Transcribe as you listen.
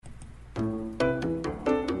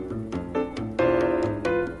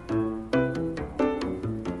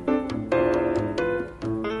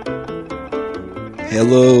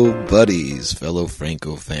Hello, buddies, fellow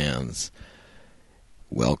Franco fans.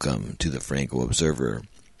 Welcome to the Franco Observer.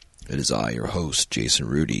 It is I, your host, Jason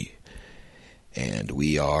Rudy, and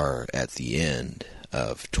we are at the end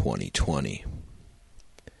of 2020.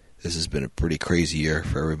 This has been a pretty crazy year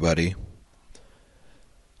for everybody.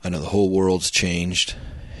 I know the whole world's changed,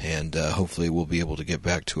 and hopefully we'll be able to get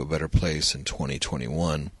back to a better place in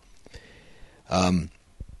 2021.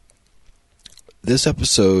 This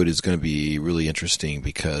episode is going to be really interesting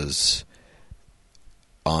because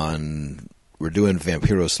we're doing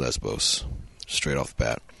Vampyros Lesbos, straight off the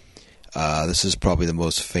bat. This is probably the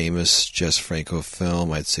most famous Jess Franco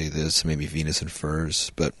film. I'd say this, maybe Venus and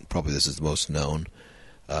Furs, but probably this is the most known,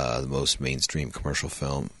 the most mainstream commercial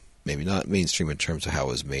film. Maybe not mainstream in terms of how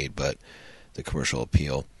it was made, but the commercial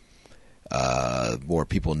appeal. More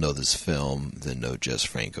people know this film than know Jess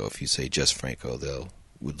Franco. If you say Jess Franco, they'll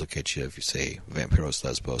would look at you. If you say Vampyros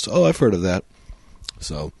Lesbos, oh, I've heard of that.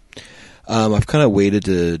 So I've kind of waited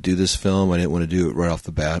to do this film. I didn't want to do it right off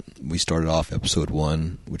the bat. We started off episode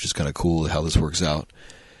 1, which is kind of cool how this works out,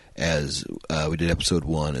 as we did episode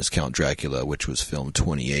 1 as Count Dracula, which was film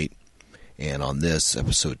 28, and on this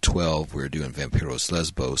episode 12 we're doing Vampyros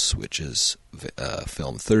Lesbos, which is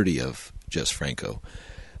film 30 of Jess Franco.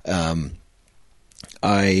 I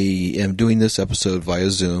am doing this episode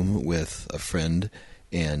via Zoom with a friend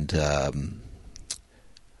and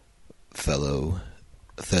fellow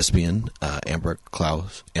thespian, Amber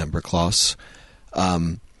Kloss.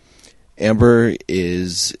 Amber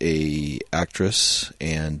is a actress,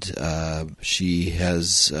 and she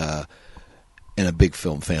has, and a big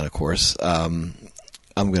film fan, of course. I'm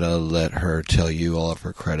going to let her tell you all of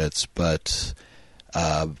her credits, but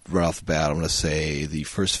right off the bat, I'm going to say the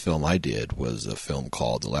first film I did was a film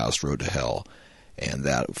called The Last Road to Hell. And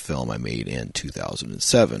that film I made in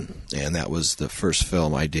 2007. And that was the first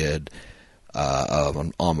film I did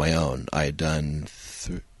on my own. I had done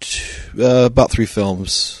about 3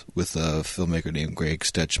 films with a filmmaker named Greg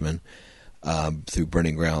Stetchman through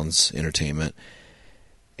Burning Grounds Entertainment.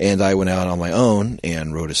 And I went out on my own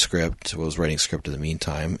and wrote a script. I was writing a script in the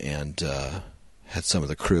meantime, and had some of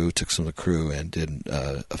the crew, took some of the crew and did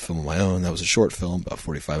a film of my own. That was a short film, about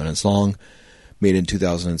 45 minutes long, made in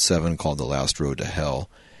 2007, called The Last Road to Hell.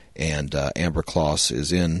 And Amber Kloss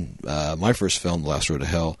is in my first film, The Last Road to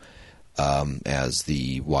Hell, as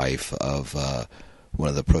the wife of one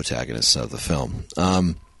of the protagonists of the film.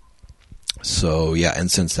 So, yeah, and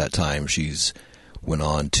since that time, she's went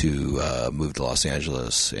on to move to Los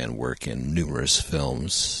Angeles and work in numerous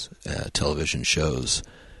films, television shows.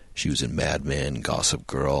 She was in Mad Men, Gossip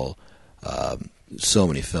Girl, so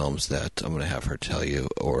many films that I'm going to have her tell you,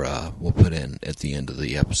 or we'll put in at the end of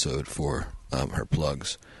the episode for her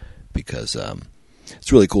plugs, because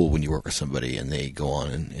it's really cool when you work with somebody and they go on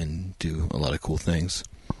and do a lot of cool things.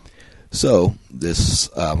 So this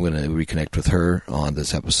I'm going to reconnect with her on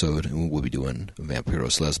this episode, and we'll be doing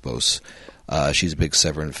Vampyros Lesbos. She's a big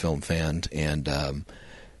Severin film fan, and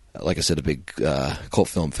like I said, a big cult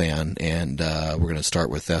film fan, and we're going to start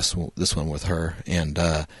with this one with her, and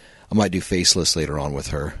I might do Faceless later on with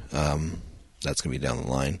her. That's going to be down the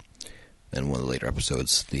line. And one of the later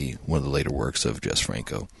episodes, one of the later works of Jess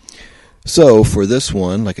Franco. So for this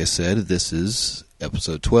one, like I said, this is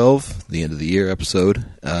episode 12, the end of the year episode.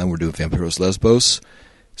 We're doing Vampyros Lesbos.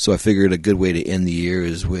 So I figured a good way to end the year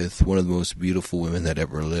is with one of the most beautiful women that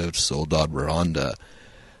ever lived, Soledad Miranda.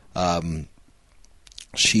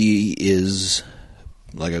 She is,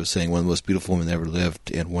 like I was saying, one of the most beautiful women that ever lived,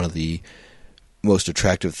 and one of the most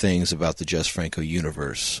attractive things about the Jess Franco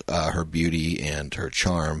universe, her beauty and her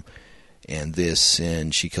charm, and this,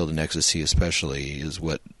 and She Killed in Ecstasy especially, is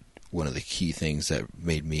one of the key things that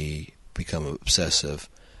made me become obsessive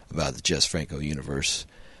about the Jess Franco universe.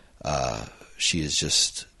 She is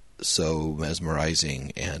just so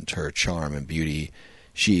mesmerizing, and her charm and beauty,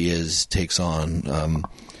 she takes on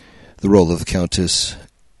the role of Countess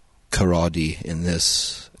Karadi in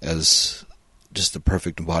this as just the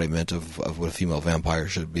perfect embodiment of what a female vampire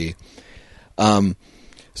should be.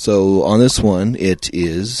 So on this one, it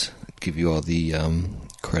is, give you all the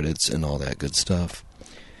credits and all that good stuff.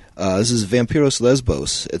 This is Vampyros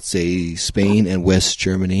Lesbos. It's a Spain and West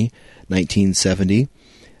Germany, 1970.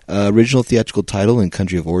 Original theatrical title and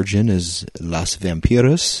country of origin is Las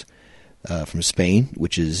Vampiras, from Spain,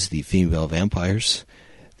 which is the female vampires.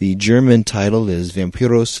 The German title is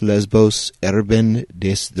Vampyros Lesbos Erben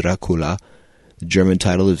des Dracula. The German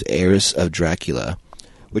title is Heiress of Dracula,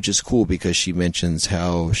 which is cool because she mentions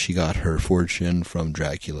how she got her fortune from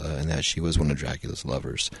Dracula and that she was one of Dracula's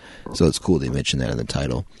lovers. So it's cool they mention that in the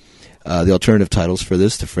title. The alternative titles for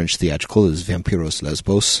this, the French theatrical, is Vampyros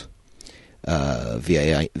Lesbos.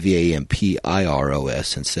 Vampyros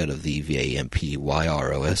instead of the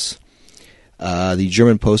Vampyros. The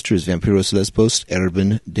German poster is Vampyros Lesbos,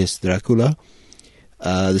 Erben des Dracula.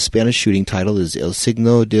 The Spanish shooting title is El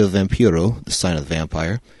Signo del Vampiro, the sign of the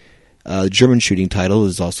vampire. The German shooting title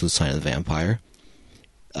is also the sign of the vampire.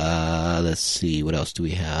 Let's see, what else do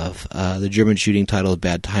we have? The German shooting title is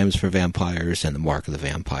Bad Times for Vampires and The Mark of the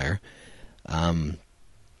Vampire.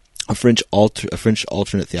 A French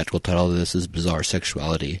alternate theatrical title of this is Bizarre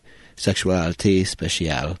Sexuality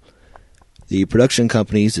Spéciale. The production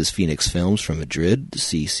companies is Phoenix Films from Madrid,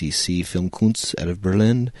 CCC Filmkunst out of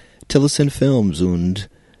Berlin, Tillison Films und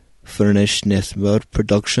Vernichtungsmord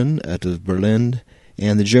Production out of Berlin,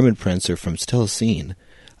 and the German prints are from Stellacine.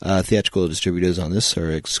 Theatrical distributors on this are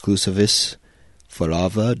Exclusivis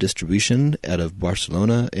Forava Distribution out of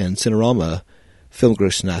Barcelona and Cinerama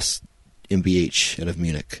Filmgroßnast MBH out of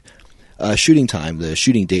Munich. Shooting time, the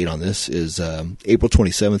shooting date on this is April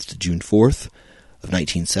 27th to June 4th of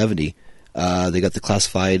 1970. They got the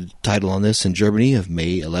classified title on this in Germany of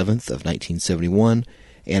May 11th of 1971,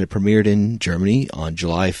 and it premiered in Germany on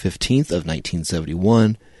July 15th of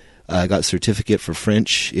 1971. Got certificate for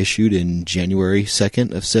French issued in January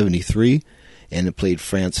 2nd of 73, and it played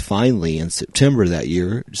France finally in September that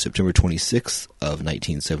year, September 26th of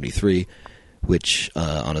 1973, which,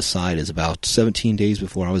 on a side, is about 17 days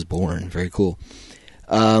before I was born. Very cool.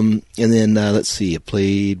 And then, let's see, it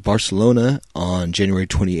played Barcelona on January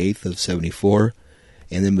 28th of 74,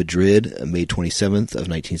 and then Madrid, May 27th of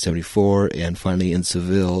 1974, and finally in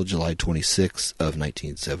Seville, July 26th of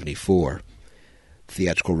 1974.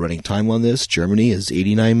 Theatrical running time on this, Germany is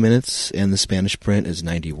 89 minutes, and the Spanish print is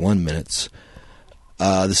 91 minutes.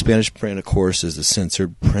 The Spanish print, of course, is a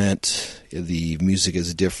censored print. The music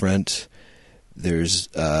is different. There's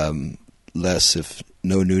less, if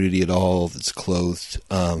no nudity at all. It's clothed.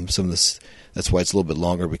 Some of this, that's why it's a little bit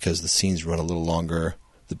longer, because the scenes run a little longer.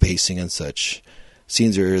 The pacing and such.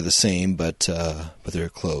 Scenes are the same, but they're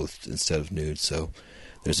clothed instead of nude. So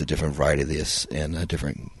there's a different variety of this and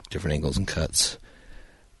different angles and cuts.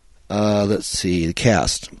 Let's see, the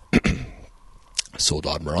cast.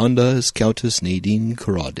 Soledad Miranda is Countess Nadine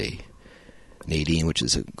Corrade. Nadine, which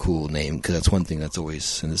is a cool name, because that's one thing that's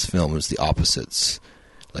always in this film is the opposites.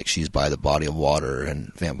 Like, she's by the body of water,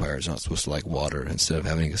 and vampires are not supposed to like water. Instead of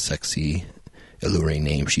having a sexy, alluring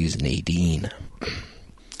name, she's Nadine.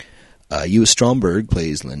 Ewa Stromberg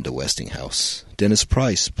plays Linda Westinghouse. Dennis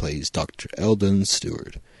Price plays Dr. Eldon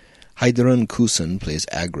Stewart. Heidrun Kusin plays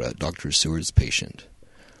Agra, Dr. Seward's patient.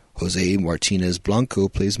 Jose Martinez Blanco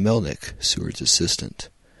plays Melnick, Seward's assistant.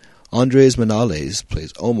 Andres Manales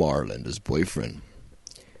plays Omar, Linda's boyfriend.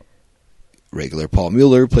 Regular Paul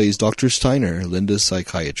Mueller plays Dr. Steiner, Linda's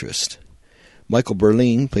psychiatrist. Michael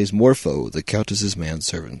Berlin plays Morpho, the Countess's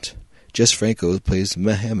manservant. Jess Franco plays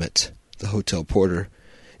Mehmet, the hotel porter.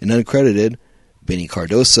 And uncredited, Benny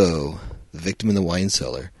Cardoso, the victim in the wine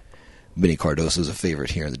cellar. Benny Cardoso is a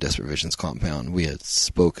favorite here in the Desperate Visions compound. We had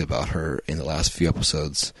spoke about her in the last few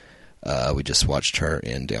episodes. We just watched her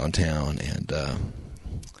in Downtown, and I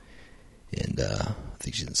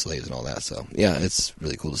think she's in Slaves and all that. So, yeah, it's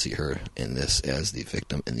really cool to see her in this as the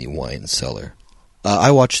victim in the wine cellar.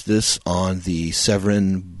 I watched this on the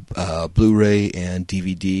Severin Blu-ray and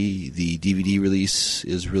DVD. The DVD release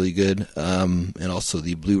is really good, and also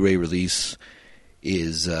the Blu-ray release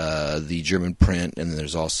is the German print, and then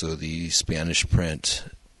there's also the Spanish print,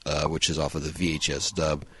 which is off of the VHS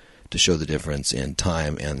dub, to show the difference in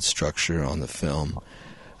time and structure on the film.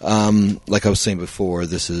 Like I was saying before,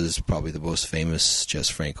 this is probably the most famous Jess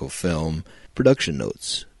Franco film. Production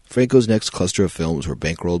notes. Franco's next cluster of films were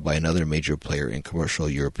bankrolled by another major player in commercial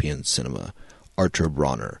European cinema, Arthur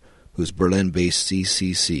Bronner, whose Berlin-based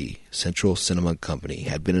CCC, Central Cinema Company,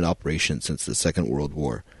 had been in operation since the Second World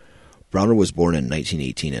War. Bronner was born in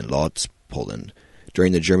 1918 in Lodz, Poland.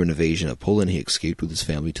 During the German invasion of Poland, he escaped with his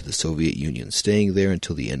family to the Soviet Union, staying there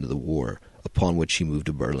until the end of the war, upon which he moved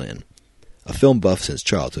to Berlin. A film buff since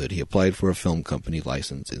childhood, he applied for a film company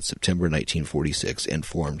license in September 1946 and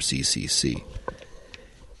formed CCC.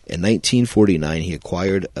 In 1949, he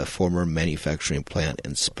acquired a former manufacturing plant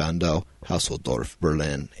in Spandau, Hasseldorf,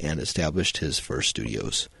 Berlin, and established his first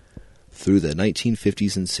studios. Through the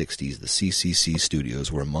 1950s and 60s, the CCC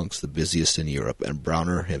studios were amongst the busiest in Europe, and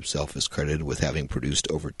Bronner himself is credited with having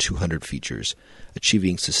produced over 200 features,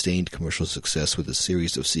 achieving sustained commercial success with a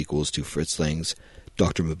series of sequels to Fritz Lang's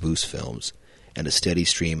Dr. Mabuse films, and a steady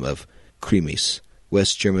stream of Krimis,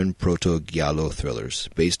 West German proto-giallo thrillers,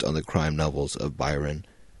 based on the crime novels of Brian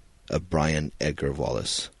Edgar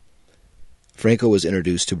Wallace. Franco was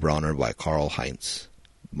introduced to Bronner by Karl Heinz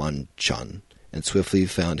Manchon and swiftly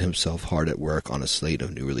found himself hard at work on a slate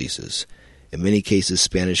of new releases. In many cases,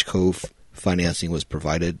 Spanish co-financing was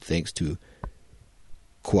provided thanks to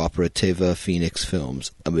Cooperativa Phoenix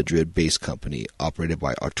Films, a Madrid-based company operated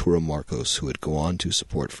by Arturo Marcos, who would go on to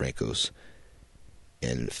support Franco's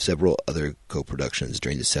and several other co-productions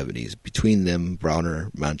during the 70s. Between them,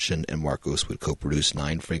 Browner, Manchin, and Marcos would co-produce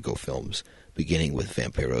 9 Franco films, beginning with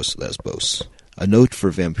Vampyros, Lesbos. A note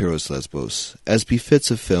for Vampyros, Lesbos. As befits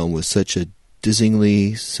a film with such a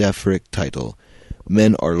dizzyingly sapphic title,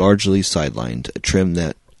 men are largely sidelined, a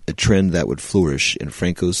trend that would flourish in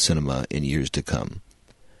Franco's cinema in years to come.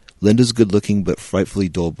 Linda's good-looking but frightfully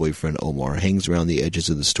dull boyfriend Omar hangs around the edges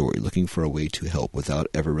of the story, looking for a way to help without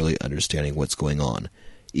ever really understanding what's going on,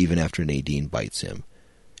 even after Nadine bites him.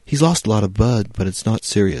 "He's lost a lot of blood, but it's not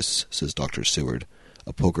serious," says Dr. Seward,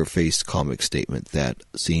 a poker-faced comic statement that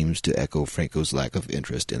seems to echo Franco's lack of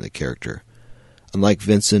interest in the character. Unlike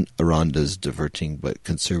Vincent Aranda's diverting but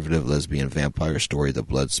conservative lesbian vampire story, The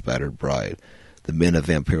Blood-Spattered Bride, the men of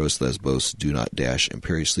Vampyros Lesbos do not dash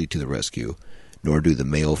imperiously to the rescue, nor do the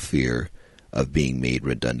male fear of being made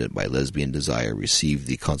redundant by lesbian desire receive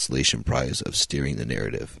the consolation prize of steering the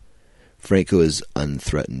narrative. Franco is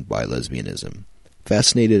unthreatened by lesbianism.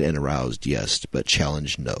 Fascinated and aroused, yes, but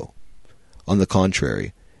challenged, no. On the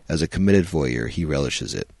contrary, as a committed voyeur, he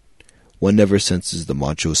relishes it. One never senses the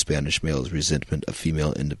macho Spanish male's resentment of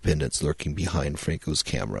female independence lurking behind Franco's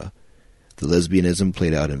camera. The lesbianism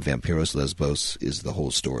played out in Vampyros Lesbos is the whole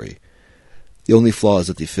story. The only flaw is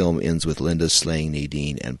that the film ends with Linda slaying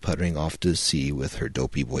Nadine and puttering off to sea with her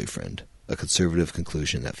dopey boyfriend, a conservative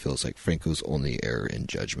conclusion that feels like Franco's only error in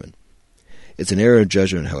judgment. It's an error in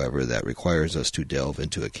judgment, however, that requires us to delve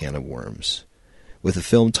into a can of worms. With a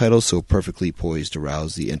film title so perfectly poised to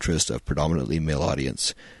rouse the interest of predominantly male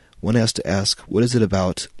audience, one has to ask, what is it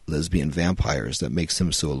about lesbian vampires that makes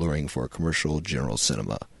them so alluring for commercial general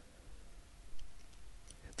cinema?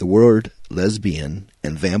 The word lesbian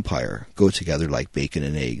and vampire go together like bacon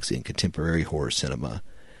and eggs in contemporary horror cinema,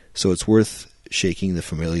 so it's worth shaking the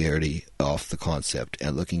familiarity off the concept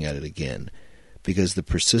and looking at it again, because the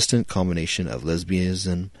persistent combination of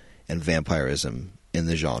lesbianism and vampirism in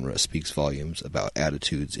the genre speaks volumes about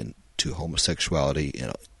attitudes to homosexuality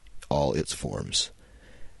in all its forms.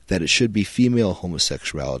 That it should be female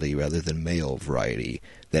homosexuality rather than male variety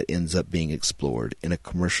that ends up being explored in a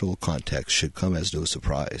commercial context should come as no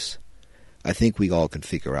surprise. I think we all can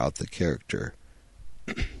figure out the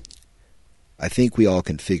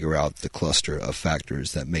cluster of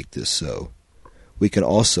factors that make this so. We can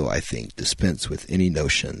also, I think, dispense with any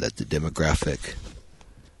notion that the demographic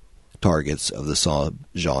targets of the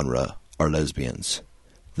subgenre are lesbians.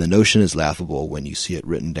 The notion is laughable when you see it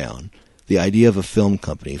written down. The idea of a film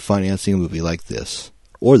company financing a movie like this,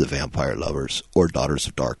 or The Vampire Lovers, or Daughters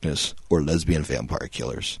of Darkness, or Lesbian Vampire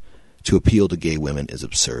Killers, to appeal to gay women is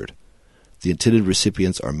absurd. The intended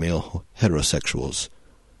recipients are male heterosexuals,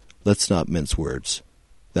 let's not mince words,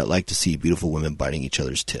 that like to see beautiful women biting each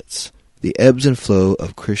other's tits. The ebbs and flow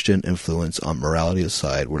of Christian influence on morality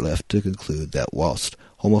aside, we're left to conclude that whilst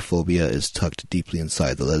homophobia is tucked deeply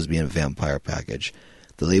inside the lesbian vampire package,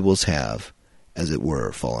 the labels have, as it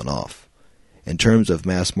were, fallen off. In terms of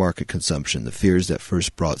mass market consumption, the fears that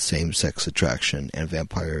first brought same-sex attraction and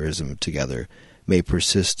vampirism together may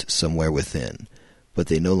persist somewhere within, but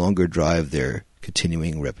they no longer drive their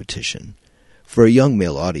continuing repetition. For a young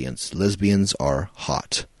male audience, lesbians are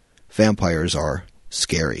hot. Vampires are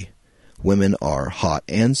scary. Women are hot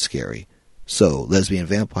and scary. So, lesbian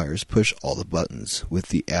vampires push all the buttons, with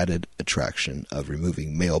the added attraction of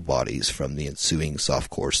removing male bodies from the ensuing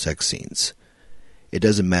softcore sex scenes. It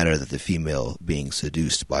doesn't matter that the female being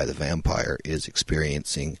seduced by the vampire is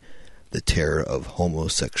experiencing the terror of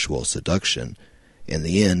homosexual seduction. In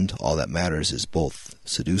the end, all that matters is both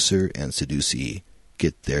seducer and seducee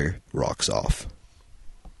get their rocks off.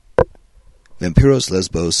 Vampyros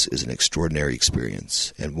Lesbos is an extraordinary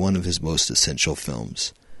experience, and one of his most essential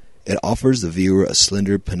films. It offers the viewer a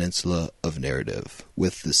slender peninsula of narrative,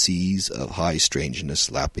 with the seas of high strangeness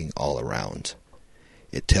lapping all around.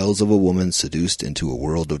 It tells of a woman seduced into a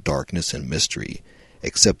world of darkness and mystery,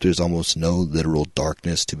 except there's almost no literal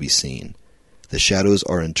darkness to be seen. The shadows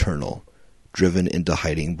are internal, driven into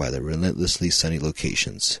hiding by the relentlessly sunny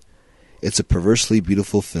locations. It's a perversely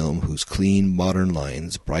beautiful film whose clean, modern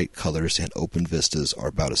lines, bright colors, and open vistas are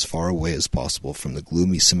about as far away as possible from the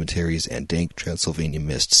gloomy cemeteries and dank Transylvanian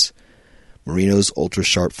mists. Marino's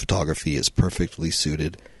ultra-sharp photography is perfectly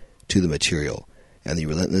suited to the material, and the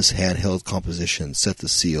relentless handheld composition set the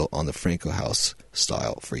seal on the Franco House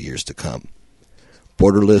style for years to come.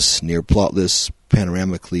 Borderless, near plotless,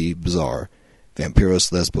 panoramically bizarre,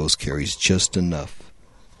 Vampyros Lesbos carries just enough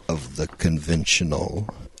of the conventional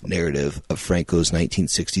narrative of Franco's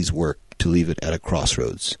 1960s work to leave it at a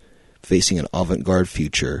crossroads, facing an avant-garde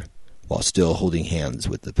future while still holding hands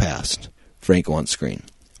with the past. Franco on screen.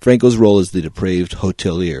 Franco's role as the depraved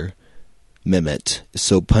hotelier, Mehmet, is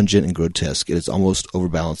so pungent and grotesque it almost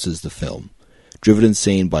overbalances the film. Driven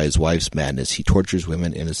insane by his wife's madness, he tortures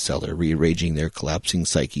women in his cellar, rearranging their collapsing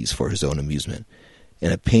psyches for his own amusement.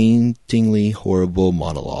 In a paintingly horrible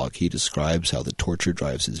monologue, he describes how the torture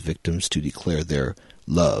drives his victims to declare their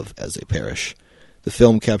love as they perish. The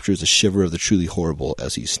film captures a shiver of the truly horrible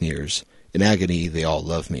as he sneers, "In agony, they all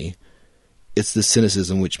love me." It's the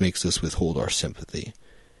cynicism which makes us withhold our sympathy.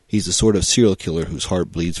 He's the sort of serial killer whose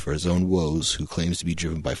heart bleeds for his own woes, who claims to be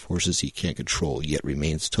driven by forces he can't control, yet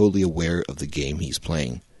remains totally aware of the game he's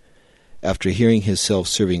playing. After hearing his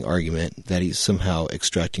self-serving argument that he's somehow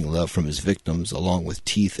extracting love from his victims, along with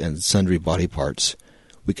teeth and sundry body parts,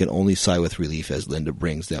 we can only sigh with relief as Linda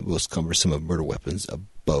brings that most cumbersome of murder weapons, a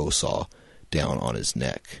bow saw, down on his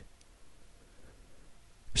neck.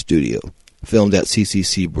 Studio. Filmed at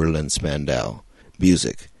CCC Berlin Spandau.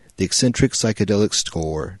 Music. The eccentric psychedelic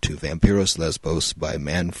score to Vampyros Lesbos by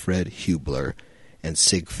Manfred Hubler and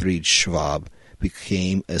Siegfried Schwab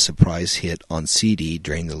became a surprise hit on CD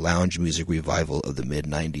during the lounge music revival of the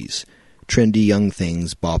mid-90s. Trendy young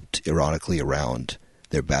things bopped erotically around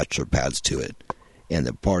their bachelor pads to it, and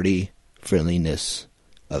the party friendliness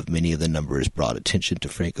of many of the numbers brought attention to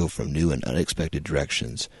Franco from new and unexpected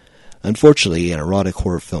directions. Unfortunately, in erotic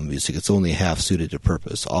horror film music, it's only half suited to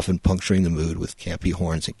purpose, often puncturing the mood with campy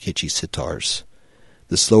horns and kitschy sitars.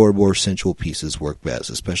 The slower, more sensual pieces work best,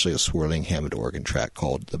 especially a swirling Hammond organ track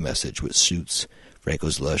called The Message, which suits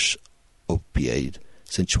Franco's lush, opiate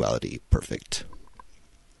sensuality perfect.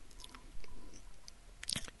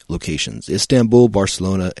 Locations: Istanbul,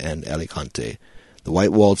 Barcelona, and Alicante. The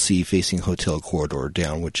white-walled sea-facing hotel corridor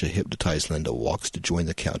down which a hypnotized Linda walks to join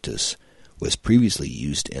the Countess was previously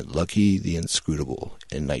used in Lucky the Inscrutable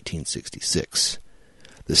in 1966.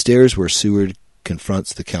 The stairs where Seward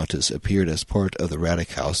confronts the Countess appeared as part of the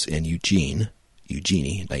Radek house in Eugenie,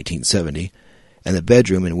 1970, and the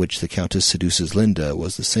bedroom in which the Countess seduces Linda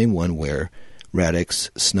was the same one where Radek's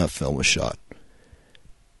snuff film was shot.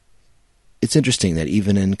 It's interesting that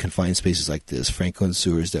even in confined spaces like this, Franco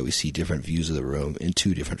ensures that we see different views of the room in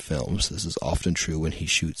two different films. This is often true when he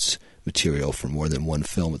shoots material for more than one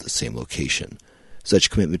film at the same location. Such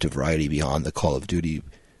commitment to variety beyond the Call of Duty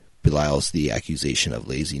belies the accusation of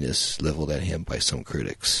laziness leveled at him by some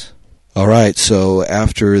critics. All right, so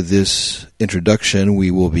after this introduction, we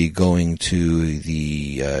will be going to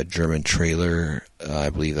the German trailer. I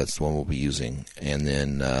believe that's the one we'll be using. And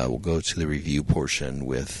then we'll go to the review portion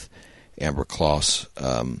with Amber Kloss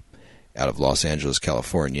out of Los Angeles,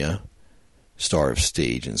 California, star of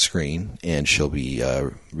stage and screen, and she'll be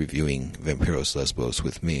reviewing Vampyros Lesbos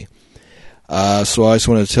with me. So I just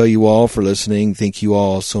want to tell you all for listening. Thank you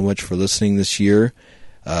all so much for listening this year.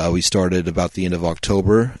 We started about the end of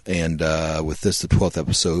October, and with this, the 12th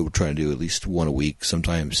episode, we're trying to do at least one a week,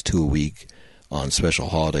 sometimes two a week on special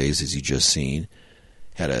holidays, as you just seen.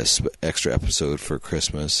 Had a extra episode for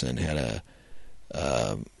Christmas, and had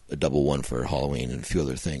a double one for Halloween and a few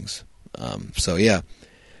other things. So yeah,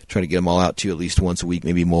 try to get them all out to you at least once a week,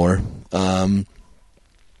 maybe more.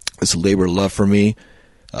 It's a labor of love for me.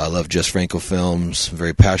 I love Just Franco films. I'm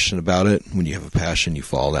very passionate about it. When you have a passion, you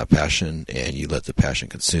follow that passion, and you let the passion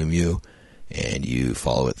consume you, and you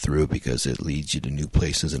follow it through because it leads you to new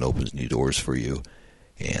places and opens new doors for you.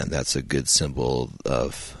 And that's a good symbol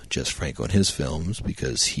of Just Franco and his films,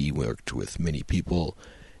 because he worked with many people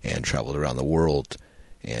and traveled around the world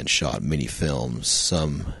and shot many films,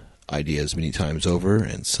 some ideas many times over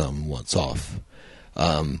and some once off.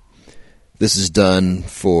 This is done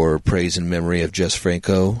for praise and memory of Jess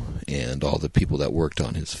Franco and all the people that worked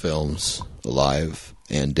on his films, alive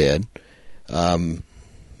and dead.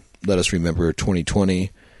 Let us remember 2020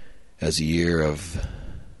 as a year of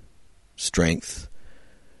strength,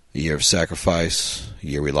 a year of sacrifice, a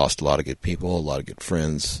year we lost a lot of good people, a lot of good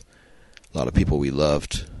friends, a lot of people we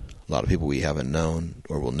loved, a lot of people we haven't known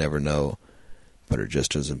or will never know, but are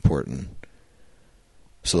just as important.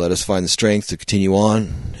 So let us find the strength to continue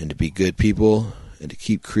on and to be good people and to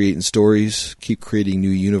keep creating stories, keep creating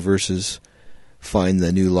new universes, find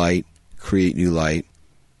the new light, create new light,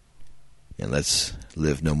 and let's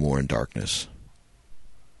live no more in darkness.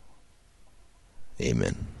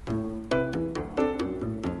 Amen.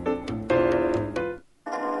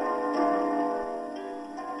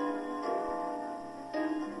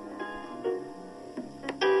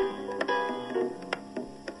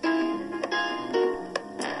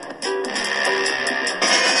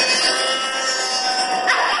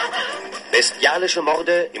 Bestialische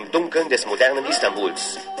Morde im Dunkeln des modernen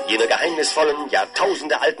Istanbuls. Jene geheimnisvollen,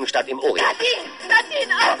 jahrtausendealten Stadt im Orient. Lass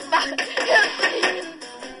ihn aufwachen!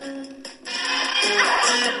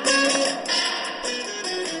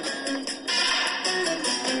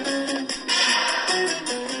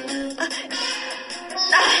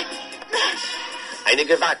 Eine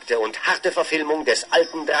gewagte und harte Verfilmung des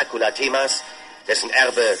alten Dracula-Themas, dessen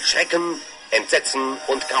Erbe Schrecken, Entsetzen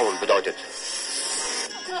und Grauen bedeutet.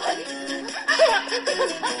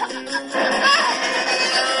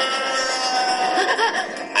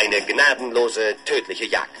 Eine gnadenlose, tödliche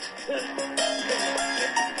Jagd.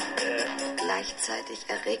 Gleichzeitig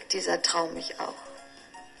erregt dieser Traum mich auch.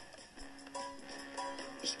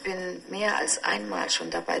 Ich bin mehr als einmal schon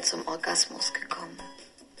dabei zum Orgasmus gekommen.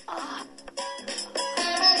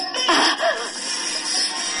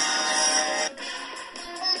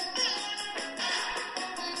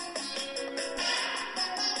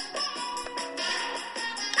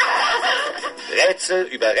 Rätsel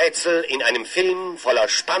über Rätsel in einem Film voller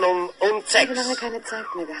Spannung und Ich habe Sex. lange keine Zeit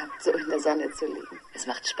mehr gehabt, so in der Sonne zu liegen. Es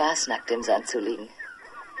macht Spaß, nackt im Sand zu liegen.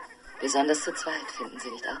 Besonders zu zweit, finden Sie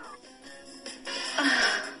nicht auch?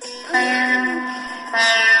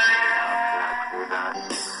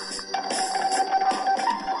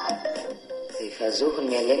 Sie versuchen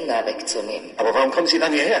mir Linda wegzunehmen, Aber warum kommen Sie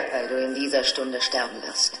dann hierher? weil du in dieser Stunde sterben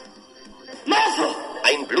wirst.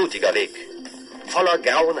 Ein blutiger Weg, voller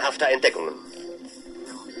grauenhafter Entdeckungen.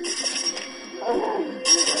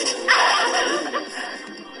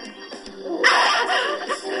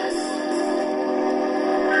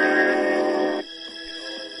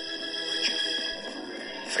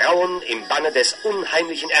 Frauen im Banne des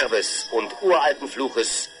unheimlichen Erbes und uralten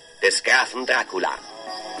Fluches des Grafen Dracula.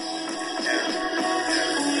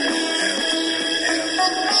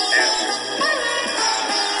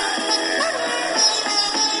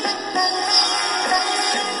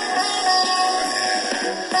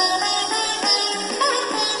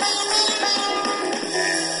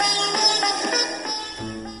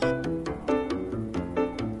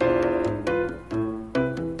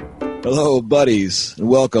 Hello, buddies, and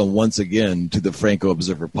welcome once again to the Franco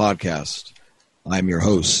Observer podcast. I'm your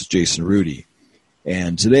host, Jason Rudy,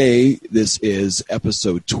 and today this is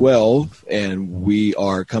episode 12, and we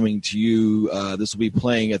are coming to you, this will be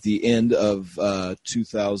playing at the end of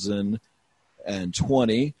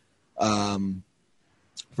 2020.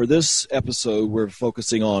 For this episode, we're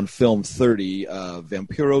focusing on film 30,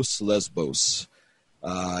 Vampyros, Lesbos.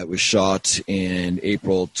 It was shot in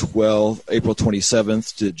April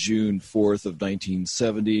 27th to June 4th of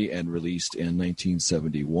 1970 and released in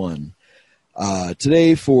 1971.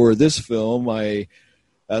 Today for this film, I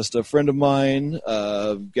asked a friend of mine,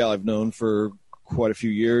 a gal I've known for quite a few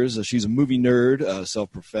years. She's a movie nerd,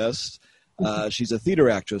 self-professed. She's a theater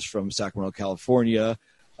actress from Sacramento, California.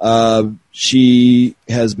 She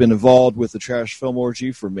has been involved with the Trash Film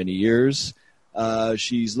Orgy for many years.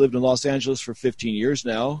 She's lived in Los Angeles for 15 years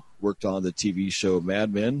now, worked on the TV show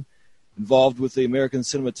Mad Men, involved with the American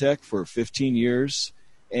Cinematheque for 15 years,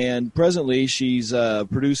 and presently she's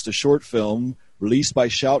produced a short film released by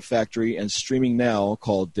Shout Factory and streaming now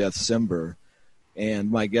called Deathcember. And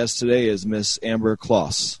my guest today is Miss Amber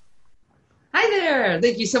Kloss. Hi there.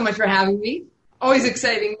 Thank you so much for having me. Always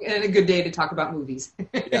exciting and a good day to talk about movies.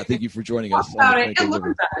 Yeah, thank you for joining us. About it and learn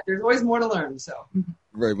about it. There's always more to learn. So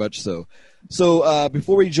very much so. So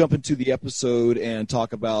before we jump into the episode and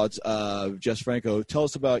talk about Jess Franco, tell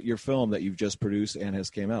us about your film that you've just produced and has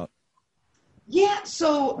came out. yeah,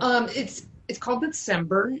 so it's called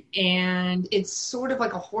December, and it's sort of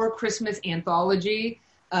like a horror Christmas anthology,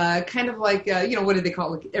 kind of like what do they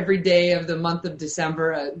call it? Like every day of the month of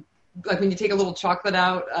December. Like when you take a little chocolate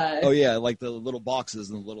out. Oh yeah, like the little boxes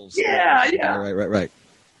and the little. Yeah. Right.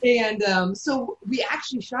 And so we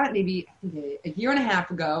actually shot it maybe I think a year and a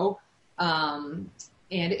half ago, and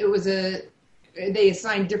it was they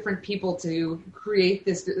assigned different people to create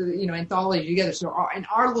this anthology together. So in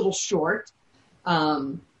our little short,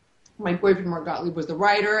 my boyfriend Mark Gottlieb was the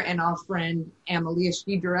writer, and our friend Amalia,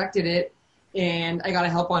 she directed it. And I got a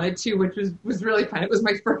help on it too, which was really fun. It was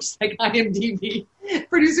my first IMDb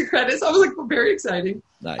producer credit, so I was like very exciting.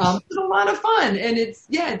 Nice. It was a lot of fun, and it's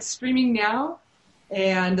streaming now,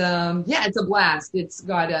 and it's a blast. It's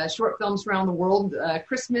got short films around the world,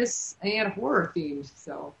 Christmas and horror themed.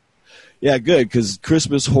 So. Yeah, good, because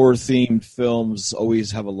Christmas horror-themed films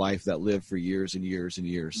always have a life that lived for years and years and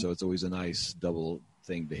years, so it's always a nice double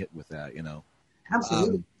thing to hit with that,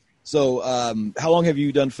 Absolutely. So how long have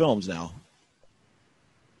you done films now?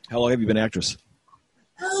 How long have you been an actress?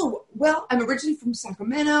 Oh, well, I'm originally from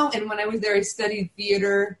Sacramento, and when I was there, I studied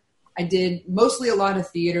theater. I did mostly a lot of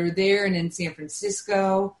theater there and in San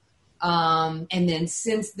Francisco. And then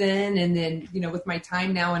since then, and then, with my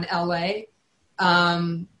time now in LA,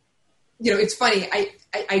 it's funny.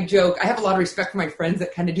 I joke. I have a lot of respect for my friends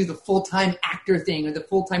that kind of do the full-time actor thing or the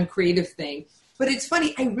full-time creative thing. But it's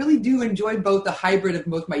funny. I really do enjoy both the hybrid of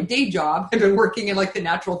both my day job. I've been working in like the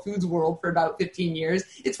natural foods world for about 15 years.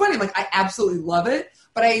 It's funny. Like I absolutely love it,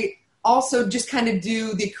 but I also just kind of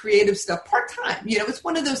do the creative stuff part-time. It's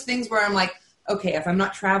one of those things where I'm like, okay, if I'm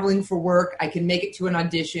not traveling for work, I can make it to an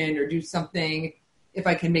audition or do something if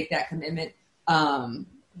I can make that commitment.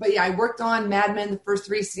 But yeah, I worked on Mad Men the first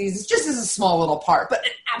 3 seasons just as a small little part, but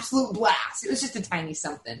an absolute blast. It was just a tiny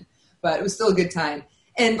something, but it was still a good time.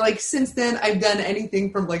 And like since then, I've done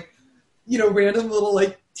anything from like, random little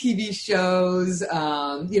like TV shows.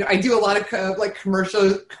 I do a lot of like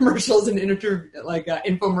commercials and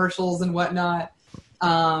infomercials and whatnot.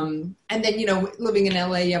 And then, living in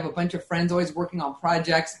LA, you have a bunch of friends always working on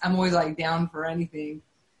projects. I'm always like down for anything,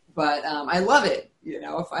 but I love it.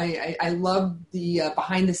 If I love the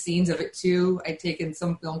behind the scenes of it too. I've taken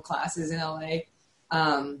some film classes in LA,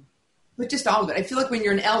 but just all of it. I feel like when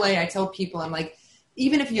you're in LA, I tell people, I'm like,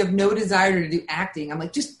 even if you have no desire to do acting, I'm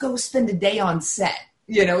like, just go spend a day on set,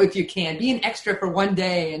 if you can. Be an extra for one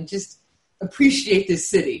day and just appreciate this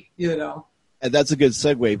city, And that's a good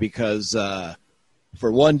segue because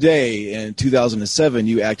for one day in 2007,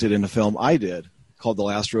 you acted in a film I did called The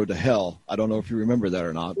Last Road to Hell. I don't know if you remember that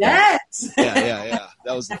or not. Yes! Yeah.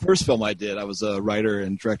 That was the first film I did. I was a writer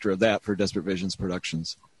and director of that for Desperate Visions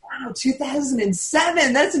Productions. Wow,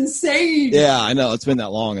 2007. That's insane. Yeah, I know. It's been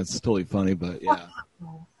that long. It's totally funny, but yeah.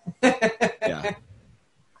 Yeah.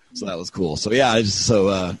 So that was cool. So yeah, I just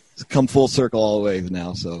come full circle all the way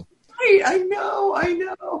now. So I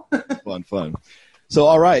know. Fun. So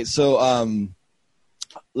all right. So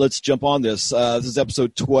let's jump on this. This is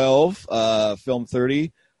episode 12, film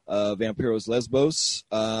 30, Vampyros Lesbos.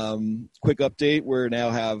 Quick update. We now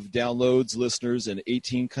have downloads, listeners in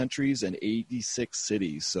 18 countries and 86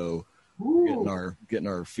 cities. So we're getting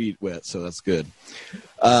our feet wet. So that's good.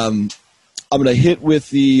 I'm going to hit with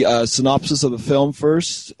the synopsis of the film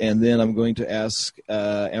first, and then I'm going to ask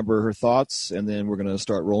Amber her thoughts, and then we're going to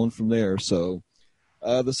start rolling from there. So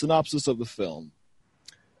the synopsis of the film.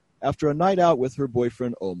 After a night out with her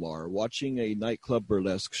boyfriend Omar, watching a nightclub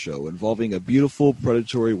burlesque show involving a beautiful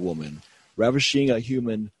predatory woman ravishing a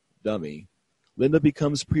human dummy, Linda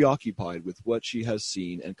becomes preoccupied with what she has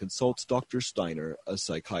seen and consults Dr. Steiner, a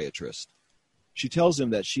psychiatrist. She tells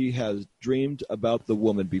him that she has dreamed about the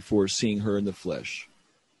woman before seeing her in the flesh.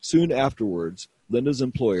 Soon afterwards, Linda's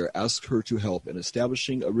employer asks her to help in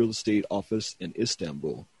establishing a real estate office in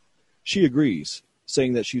Istanbul. She agrees,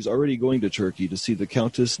 saying that she's already going to Turkey to see the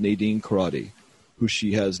Countess Nadine Karadi, who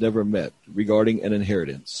she has never met, regarding an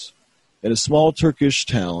inheritance. In a small Turkish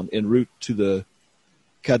town en route to the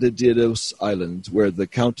Kadididos Islands, where the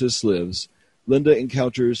Countess lives, Linda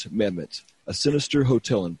encounters Mehmet, a sinister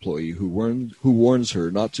hotel employee who warns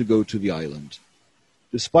her not to go to the island.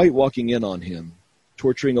 Despite walking in on him,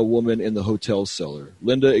 torturing a woman in the hotel cellar,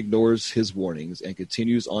 Linda ignores his warnings and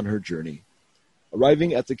continues on her journey.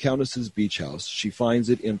 Arriving at the Countess's beach house, she finds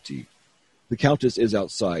it empty. The Countess is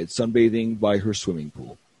outside, sunbathing by her swimming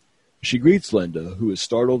pool. She greets Linda, who is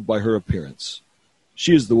startled by her appearance.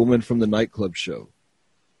 She is the woman from the nightclub show.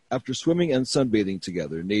 After swimming and sunbathing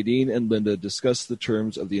together, Nadine and Linda discuss the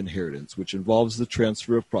terms of the inheritance, which involves the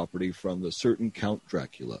transfer of property from the certain Count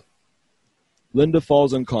Dracula. Linda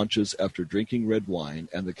falls unconscious after drinking red wine,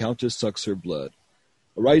 and the Countess sucks her blood.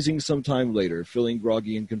 Arising some time later, feeling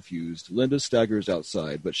groggy and confused, Linda staggers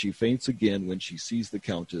outside, but she faints again when she sees the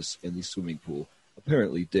Countess in the swimming pool,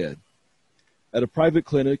 apparently dead. At a private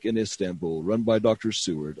clinic in Istanbul, run by Dr.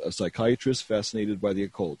 Seward, a psychiatrist fascinated by the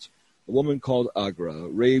occult, a woman called Agra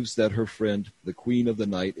raves that her friend, the Queen of the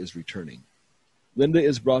Night, is returning. Linda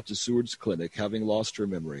is brought to Seward's clinic, having lost her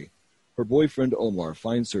memory. Her boyfriend Omar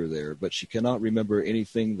finds her there, but she cannot remember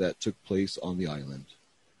anything that took place on the island.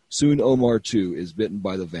 Soon Omar, too, is bitten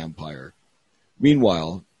by the vampire.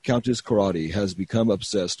 Meanwhile, Countess Karadi has become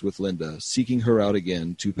obsessed with Linda, seeking her out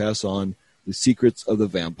again to pass on the secrets of the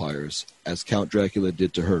vampires, as Count Dracula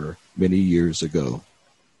did to her many years ago.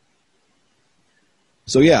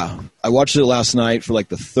 So yeah, I watched it last night for like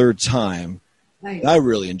the third time. Nice. I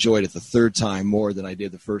really enjoyed it the third time more than I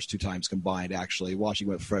did the first 2 times combined, actually, watching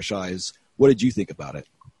it with fresh eyes. What did you think about it?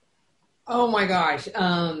 Oh my gosh.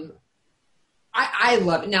 I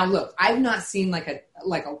love it. Now look, I've not seen like a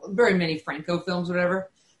very many Franco films or whatever,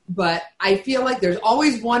 but I feel like there's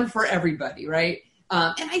always one for everybody, right?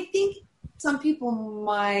 And I think some people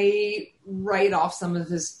might write off some of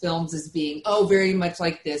his films as being, very much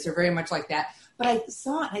like this or very much like that. But I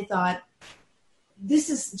saw it and I thought, this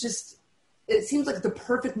is just, it seems like the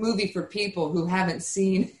perfect movie for people who haven't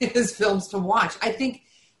seen his films to watch. I think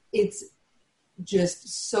it's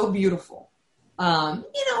just so beautiful. And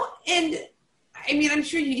I mean, I'm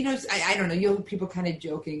sure, I don't know, you'll have people kind of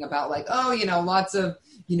joking about like, lots of,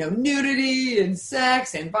 nudity and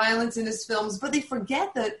sex and violence in his films, but they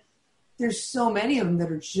forget that there's so many of them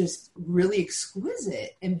that are just really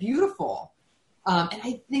exquisite and beautiful. And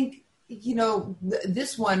I think,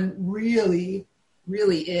 this one really,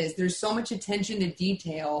 really is. There's so much attention to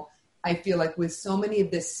detail, I feel like, with so many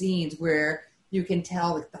of the scenes where you can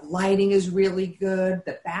tell that the lighting is really good,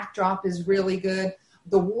 the backdrop is really good,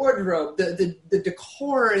 the wardrobe, the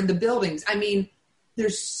decor in the buildings. I mean,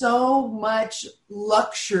 there's so much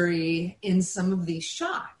luxury in some of these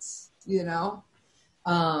shots,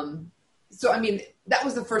 So, I mean, that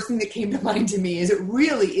was the first thing that came to mind to me, is it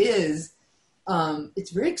really is,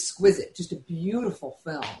 it's very exquisite, just a beautiful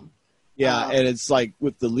film. Yeah, and it's like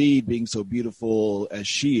with the lead being so beautiful as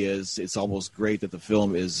she is, it's almost great that the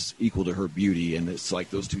film is equal to her beauty, and it's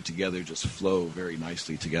like those two together just flow very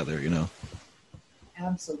nicely together,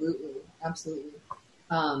 Absolutely.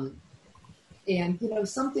 And,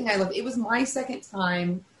 something I love, it was my second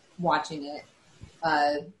time watching it.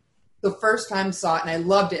 The first time I saw it, and I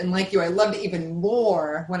loved it, and like you, I loved it even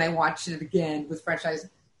more when I watched it again with fresh eyes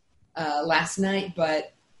last night,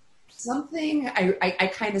 but something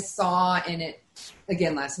I kind of saw in it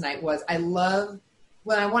again last night was I want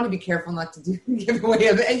to be careful not to give away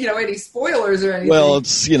any spoilers or anything. Well,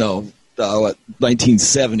 it's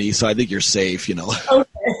 1970, so I think you're safe. Okay.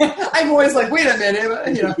 I'm always like, wait a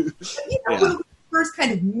minute, Yeah. When we first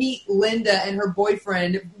kind of meet Linda and her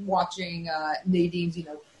boyfriend watching Nadine's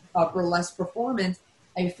burlesque performance,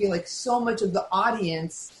 I feel like so much of the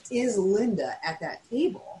audience is Linda at that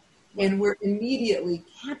table. And we're immediately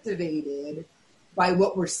captivated by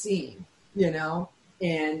what we're seeing, and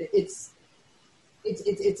you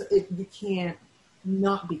can't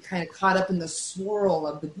not be kind of caught up in the swirl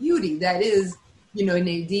of the beauty that is,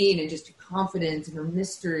 Nadine, and just her confidence and her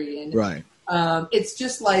mystery. And right. It's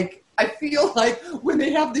just like, I feel like when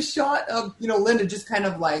they have the shot of, Linda just kind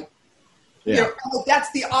of like, that's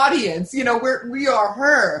the audience, we are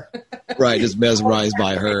her. Right, just mesmerized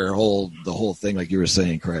by her the whole thing, like you were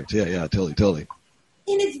saying, correct? Yeah, totally.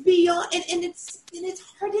 And it's beyond, and it's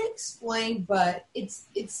hard to explain, but it's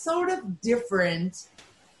sort of different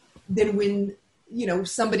than when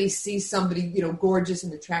somebody sees somebody gorgeous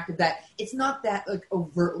and attractive. That it's not that like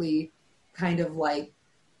overtly kind of like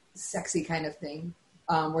sexy kind of thing,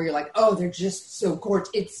 where you're like, oh, they're just so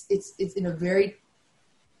gorgeous. It's in a very,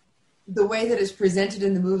 the way that it's presented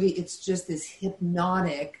in the movie, it's just this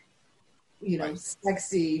hypnotic,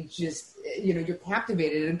 sexy, just, you're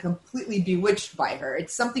captivated and completely bewitched by her.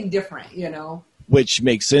 It's something different, Which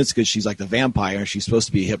makes sense because she's like the vampire. She's supposed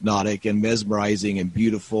to be hypnotic and mesmerizing and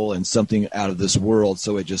beautiful and something out of this world.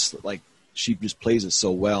 So it just like, she just plays it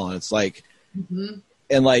so well. And it's like,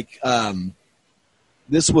 and like,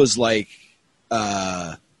 this was like,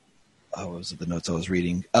 what was it, the notes I was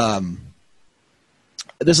reading?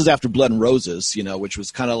 This is after Blood and Roses, which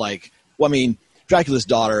was kind of like, Dracula's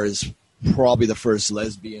Daughter is probably the first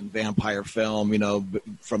lesbian vampire film,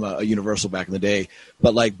 from a Universal back in the day.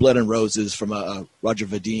 But like Blood and Roses from a Roger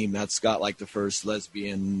Vadim, that's got like the first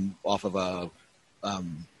lesbian off of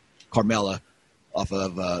Carmela, off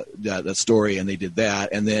of that story, and they did that.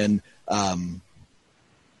 And then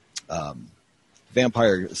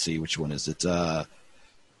Vampire, let's see, which one is it?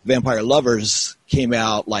 Vampire Lovers came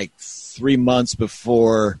out like 3 months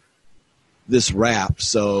before this wrapped,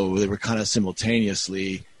 so they were kind of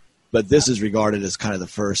simultaneously. But this is regarded as kind of the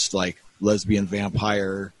first like lesbian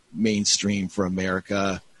vampire mainstream for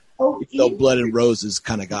America. Though Blood and Roses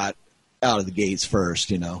kind of got out of the gates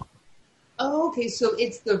first, Oh, okay, so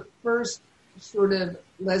it's the first sort of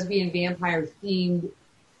lesbian vampire themed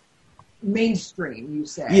mainstream, you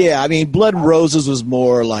say? Yeah, Blood and Roses was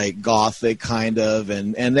more like gothic kind of,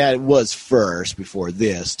 and that was first before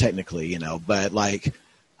this, technically, but like,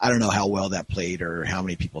 I don't know how well that played or how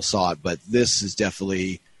many people saw it, but this is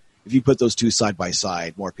definitely, if you put those two side by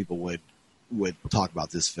side, more people would talk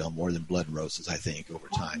about this film more than Blood and Roses, I think, over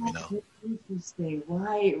time, Interesting.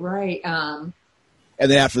 Right. And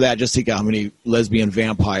then after that, just think how many lesbian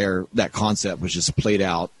vampire, that concept was just played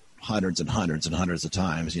out hundreds and hundreds and hundreds of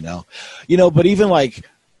times, but even like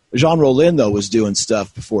Jean Rollin though was doing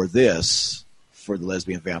stuff before this for the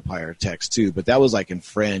lesbian vampire text too, but that was like in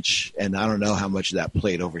French, and I don't know how much of that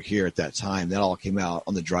played over here at that time. That all came out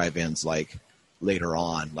on the drive-ins like later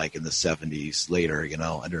on, like in the 70s later,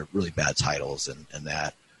 under really bad titles and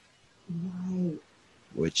that. Right.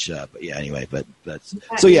 Which, but yeah, anyway, but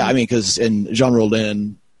so yeah, I mean, because in Jean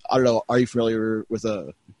Rollin, I don't know, are you familiar with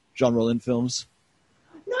Jean Rollin films?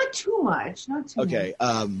 Not too much. Okay.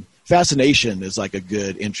 Fascination is like a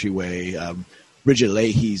good entryway. Bridget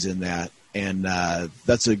Leahy's in that, and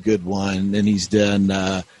that's a good one. And he's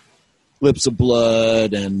done Lips of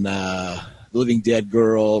Blood and Living Dead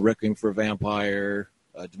Girl, Requiem for a Vampire,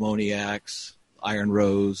 Demoniacs, Iron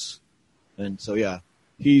Rose. And so, yeah,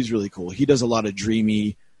 he's really cool. He does a lot of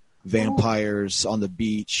dreamy vampires on the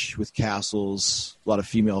beach with castles, a lot of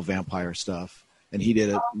female vampire stuff. And he did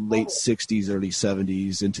it late 60s, early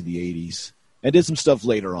 70s, into the 80s. And did some stuff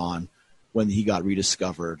later on when he got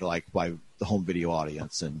rediscovered, like by the home video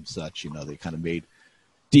audience and such. They kind of made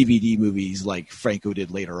DVD movies like Franco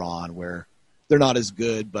did later on, where they're not as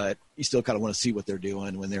good, but you still kind of want to see what they're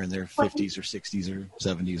doing when they're in their 50s or 60s or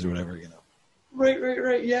 70s or whatever,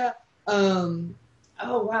 Right, yeah.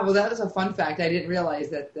 Oh, wow. Well, that was a fun fact. I didn't realize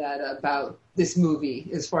that about this movie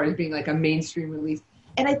as far as being like a mainstream release.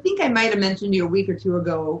 And I think I might have mentioned to you a week or two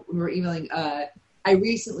ago when we were emailing, I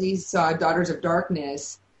recently saw Daughters of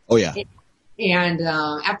Darkness. Oh, yeah. And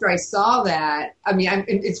after I saw that, I mean,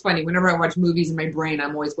 it's funny. Whenever I watch movies in my brain,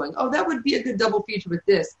 I'm always going, oh, that would be a good double feature with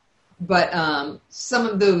this. But some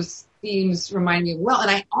of those themes remind me of well. And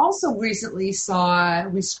I also recently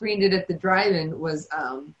we screened it at the drive-in, was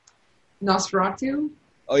Nosferatu.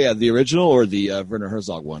 Oh, yeah, the original or the Werner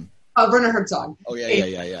Herzog one? Werner Herzog. Oh,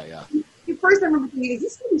 yeah. At first I remember thinking, is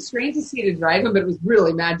this going to be strange to see it at drive-in? But it was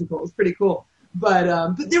really magical. It was pretty cool.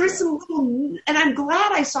 But there was some little, and I'm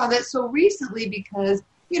glad I saw that so recently because,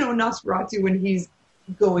 Nosferatu, when he's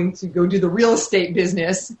going to go do the real estate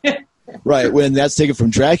business. Right, when that's taken from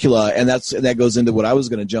Dracula, and that goes into what I was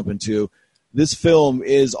going to jump into. This film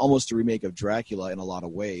is almost a remake of Dracula in a lot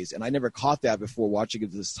of ways, and I never caught that before watching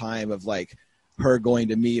it this time of, like, her going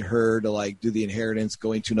to meet her to, like, do the inheritance,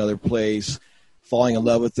 going to another place, falling in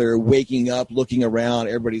love with her, waking up, looking around,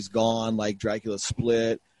 everybody's gone, like Dracula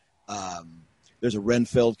split. There's a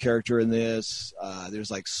Renfield character in this. There's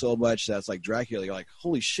like so much that's like Dracula. You're like,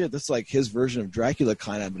 holy shit, that's like his version of Dracula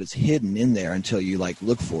kind of, but it's hidden in there until you like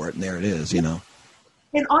look for it, and there it is,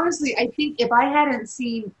 And honestly, I think if I hadn't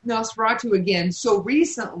seen Nosferatu again so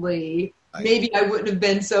recently, maybe I wouldn't have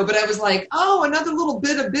been so. But I was like, oh, another little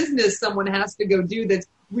bit of business someone has to go do that's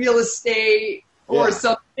real estate or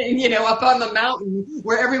something, up on the mountain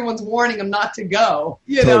where everyone's warning them not to go.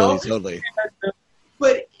 Totally.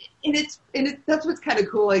 But that's what's kind of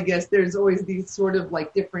cool, I guess. There's always these sort of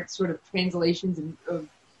like different sort of translations of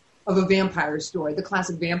a vampire story, the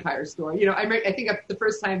classic vampire story. I think the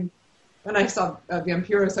first time when I saw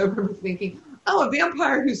Vampyros, I remember thinking, oh, a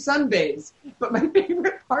vampire who sunbathes. But my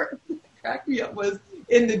favorite part that cracked me up was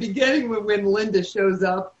in the beginning when Linda shows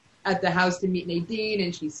up at the house to meet Nadine,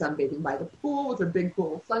 and she's sunbathing by the pool with her big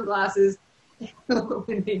pool sunglasses.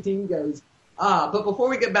 When Nadine goes, but before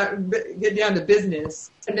we get down to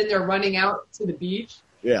business, and then they're running out to the beach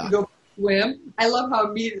to go swim. I love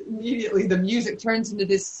how immediately the music turns into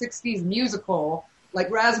this 60s musical like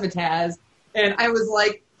Razzmatazz. And I was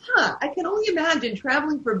like, I can only imagine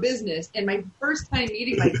traveling for business and my first time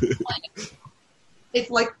meeting my client.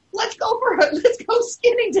 It's like, let's go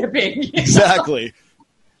skinny dipping. Exactly.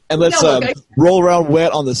 And let's roll around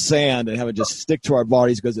wet on the sand and have it just stick to our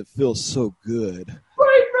bodies because it feels so good.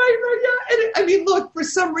 Right, yeah. And I mean, look, for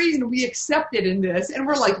some reason we accepted in this, and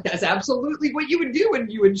we're like, that's absolutely what you would do when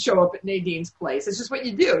you would show up at Nadine's place. It's just what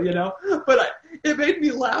you do, But it made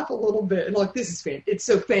me laugh a little bit. And like, it's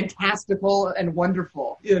so fantastical and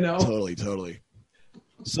wonderful, Totally.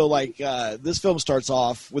 So, like, this film starts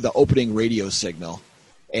off with an opening radio signal,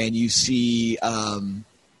 and you see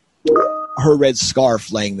her red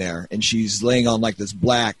scarf laying there, and she's laying on like this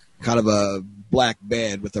black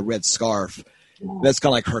bed with a red scarf. That's kind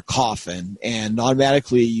of like her coffin, and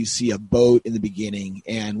automatically you see a boat in the beginning.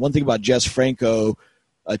 And one thing about Jess Franco,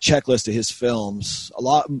 a checklist of his films,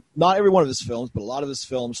 not every one of his films, but a lot of his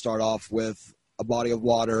films start off with a body of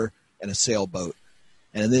water and a sailboat.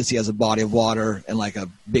 And in this, he has a body of water and like a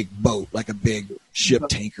big boat, like a big ship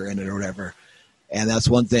tanker in it or whatever. And that's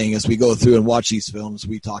one thing, as we go through and watch these films,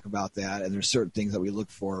 we talk about that, and there's certain things that we look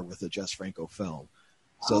for with a Jess Franco film.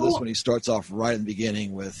 So this one, he starts off right in the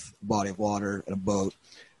beginning with a body of water and a boat.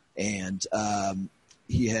 And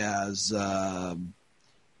he has a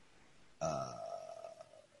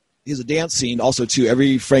dance scene also, too.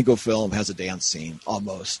 Every Franco film has a dance scene,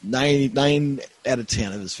 almost. 9 out of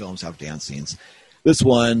 10 of his films have dance scenes. This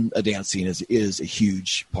one, a dance scene is a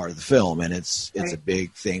huge part of the film, and it's a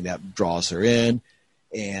big thing that draws her in.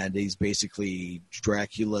 and he's basically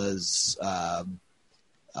Dracula's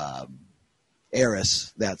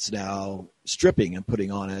heiress that's now stripping and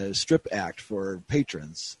putting on a strip act for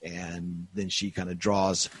patrons, and then she kind of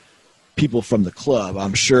draws people from the club.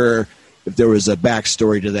 I'm sure if there was a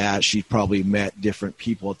backstory to that, she probably met different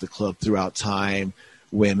people at the club throughout time,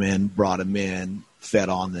 women, brought them in, fed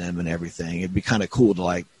on them and everything. It'd be kind of cool to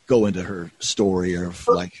like go into her story of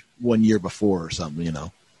like 1 year before or something, you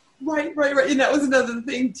know. Right. And that was another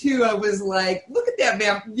thing too. I was like, look at that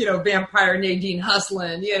vampire Nadine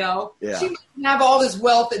hustling, you know. Yeah. She might have all this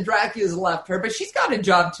wealth that Dracula's left her, but she's got a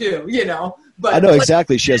job too, you know. But I know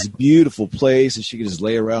exactly. She has a beautiful place, and she can just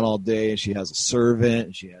lay around all day, and she has a servant,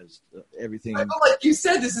 and she has everything. But like you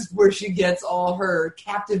said, this is where she gets all her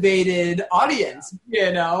captivated audience,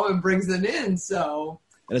 you know, and brings them in. So,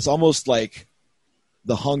 and it's almost like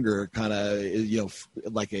The Hunger, kind of, you know,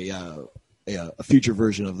 like a future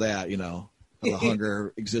version of that, you know. The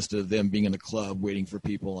Hunger existed of them being in the club waiting for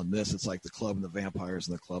people, and this, it's like the club and the vampires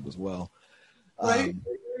in the club as well. Right.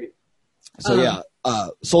 So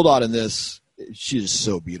Soldat in this, she's just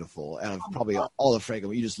so beautiful. Out of probably all of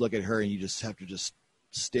Franco, you just look at her and you just have to just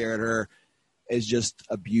stare at her as just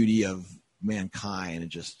a beauty of mankind,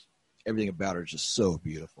 and just everything about her is just so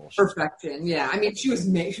beautiful. Perfection. Yeah. I mean, she was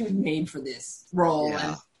made for this role.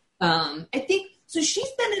 Yeah. And I think so.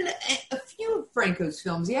 She's been in a few of Franco's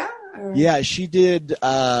films. Yeah. Yeah. She did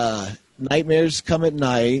Nightmares Come at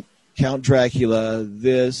Night, Count Dracula,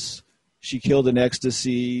 this. She Killed in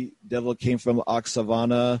Ecstasy, Devil Came from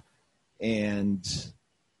Oksavana, and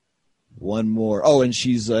one more. Oh, and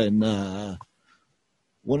she's in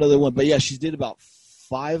one other one. But yeah, she did about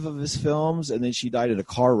 5 of his films, and then she died in a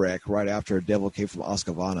car wreck right after Devil Came from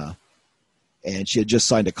Oksavana. And she had just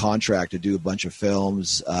signed a contract to do a bunch of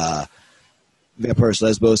films. Vampyros,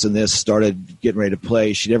 Lesbos, and this started getting ready to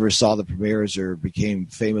play. She never saw the premieres or became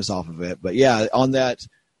famous off of it. But yeah,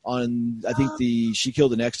 I think the She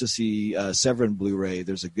Killed in Ecstasy Severin Blu-ray,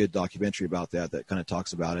 there's a good documentary about that kind of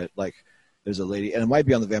talks about it. Like, there's a lady, and it might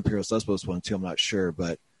be on the Vampyros Lesbos one too, I'm not sure,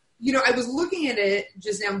 but you know, I was looking at it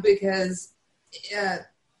just now because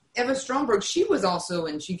Eva Stromberg, she was also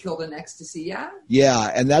in She Killed in Ecstasy, yeah?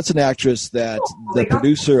 Yeah, and that's an actress that the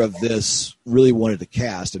producer of this really wanted to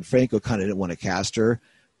cast, and Franco kind of didn't want to cast her,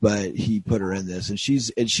 but he put her in this, and she's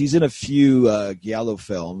in a few Giallo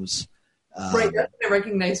films. Right, that's what I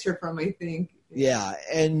recognized her from, I think. Yeah,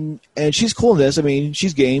 and she's cool in this. I mean,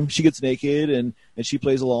 she's game. She gets naked and she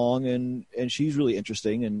plays along, and she's really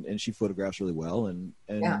interesting, and she photographs really well, and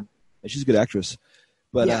she's a good actress.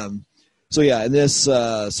 But so yeah, in this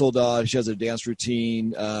Soldat, she has a dance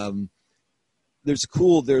routine. There's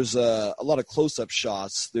a lot of close-up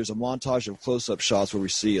shots. There's a montage of close-up shots where we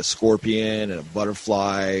see a scorpion and a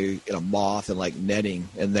butterfly and a moth and like netting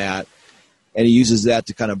and that. And he uses that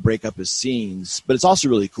to kind of break up his scenes. But it's also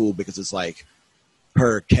really cool because it's like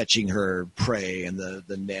her catching her prey and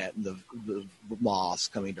the net and the moths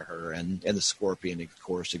coming to her and the scorpion, of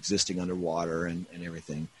course, existing underwater and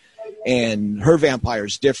everything. And her vampire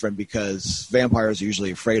is different because vampires are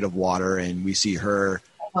usually afraid of water, and we see her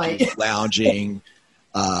lounging.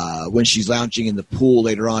 When she's lounging in the pool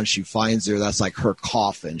later on, she finds her. That's like her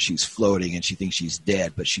coffin. She's floating, and she thinks she's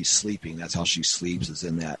dead, but she's sleeping. That's how she sleeps, is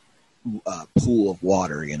in that pool of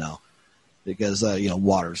water, you know, because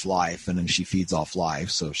water's life, and then she feeds off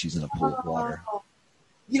life, so she's in a pool of water.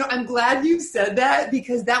 You know, I'm glad you said that,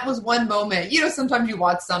 because that was one moment. You know, sometimes you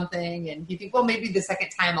watch something and you think, well, maybe the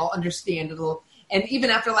second time I'll understand it a little. And even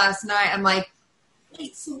after last night, I'm like,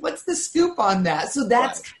 wait, so what's the scoop on that? So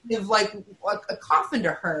that's kind of like a coffin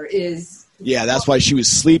to her is. Yeah, that's why she was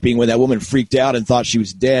sleeping when that woman freaked out and thought she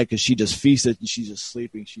was dead, because she just feasted and she's just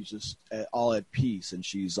sleeping. She's just all at peace, and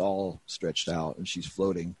she's all stretched out and she's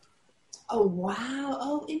floating. Oh, wow.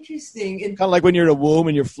 Oh, interesting. And kind of like when you're in a womb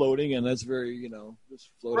and you're floating, and that's very, just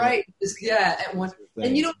floating. Right. Yeah.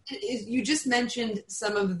 And you just mentioned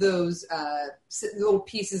some of those little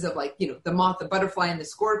pieces of, like, the moth, the butterfly, and the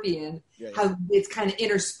scorpion, how it's kind of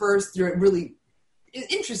interspersed through it. Really is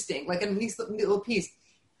interesting, like a nice little piece.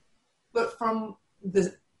 But from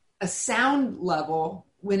a sound level,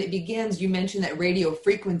 when it begins, you mentioned that radio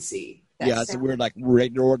frequency. It's a weird, like, type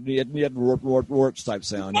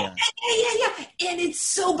sound. Yeah. And it's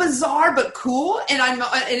so bizarre but cool, and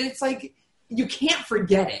it's like you can't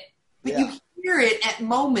forget it, but you hear it at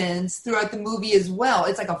moments throughout the movie as well.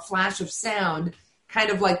 It's like a flash of sound, kind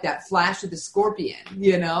of like that flash of the scorpion.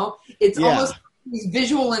 It's almost these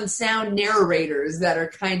visual and sound narrators that are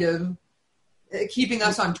kind of keeping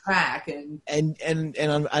us on track, and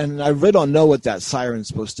I really don't know what that siren's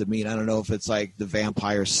supposed to mean. I don't know if it's like the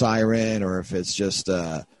vampire siren or if it's just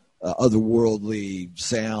a otherworldly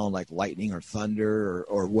sound like lightning or thunder,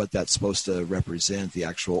 or what that's supposed to represent, the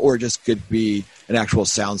actual, or it just could be an actual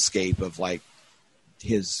soundscape of like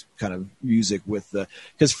his kind of music with the,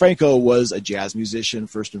 because Franco was a jazz musician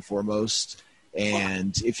first and foremost,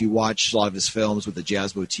 and if you watch a lot of his films with the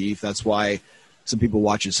jazz motif, that's why some people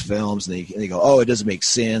watch his films and they go, oh, it doesn't make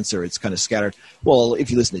sense, or it's kind of scattered. Well,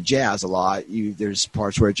 if you listen to jazz a lot, there's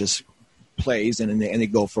parts where it just plays and they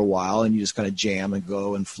go for a while, and you just kind of jam and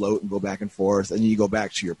go and float and go back and forth, and then you go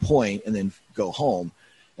back to your point and then go home.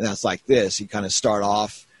 And that's like this. You kind of start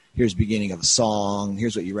off, here's the beginning of a song,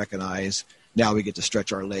 here's what you recognize. Now we get to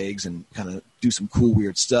stretch our legs and kind of do some cool,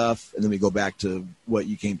 weird stuff, and then we go back to what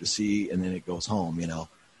you came to see, and then it goes home, you know.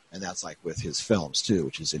 And that's like with his films too,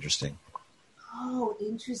 which is interesting. Oh,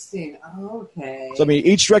 interesting. Okay. So, I mean,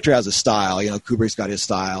 each director has a style. You know, Kubrick's got his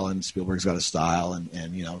style, and Spielberg's got a style,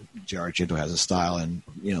 and you know, Argento has a style, and,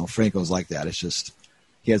 you know, Franco's like that. It's just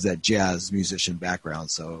he has that jazz musician background,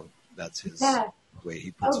 so that's his way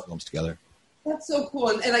he puts films together. That's so cool.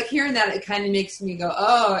 And like hearing that, it kind of makes me go,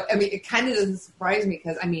 oh, I mean, it kind of doesn't surprise me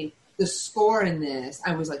because, I mean, the score in this,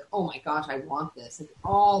 I was like, oh my gosh, I want this. Like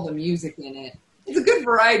all the music in it. It's a good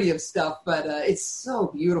variety of stuff, but it's so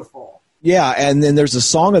beautiful. Yeah, and then there's a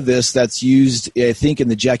song of this that's used, I think, in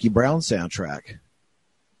the Jackie Brown soundtrack,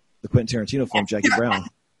 the Quentin Tarantino film, Jackie Brown.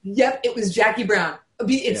 Yep, it was Jackie Brown.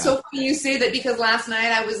 It's so funny you say that because last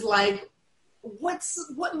night I was like, what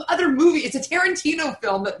other movie? It's a Tarantino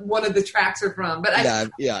film that one of the tracks are from. But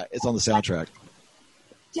yeah, it's on the soundtrack.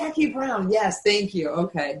 Jackie Brown, yes, thank you.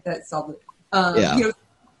 Okay, that solved it. You know,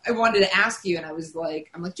 I wanted to ask you, and I was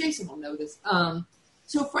like, Jason will know this.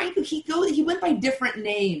 So Franco, he went by different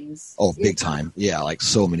names. Oh, big time. Yeah, like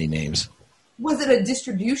so many names. Was it a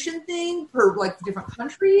distribution thing for like different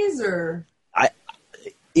countries, or?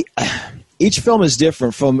 Each film is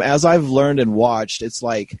different. From as I've learned and watched, it's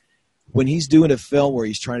like when he's doing a film where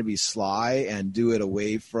he's trying to be sly and do it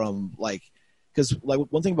away from like, because like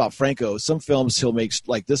one thing about Franco, some films he'll make,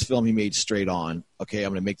 like this film he made straight on. Okay, I'm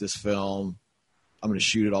going to make this film. I'm going to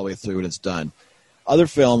shoot it all the way through and it's done. Other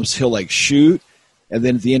films he'll like shoot. And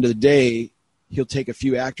then at the end of the day, he'll take a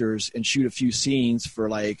few actors and shoot a few scenes for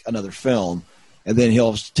like another film. And then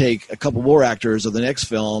he'll take a couple more actors of the next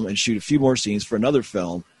film and shoot a few more scenes for another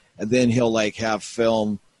film. And then he'll like have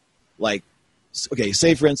film like, okay,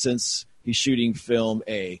 say for instance, he's shooting film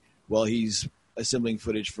A. Well, he's assembling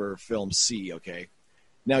footage for film C, okay?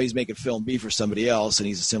 Now he's making film B for somebody else, and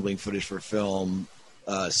he's assembling footage for film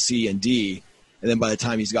C and D. And then by the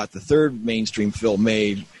time he's got the third mainstream film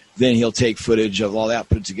made, then he'll take footage of all that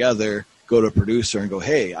put together, go to a producer and go,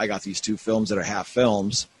 hey, I got these two films that are half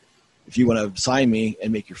films. If you want to sign me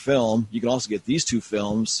and make your film, you can also get these two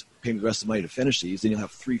films, pay me the rest of the money to finish these. Then you'll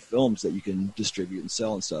have 3 films that you can distribute and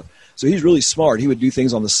sell and stuff. So he's really smart. He would do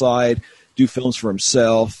things on the side, do films for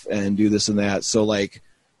himself, and do this and that. So, like,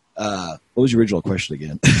 what was your original question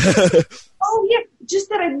again? Oh, yeah. Just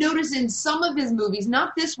that I've noticed in some of his movies,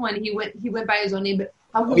 not this one, he went by his own name, but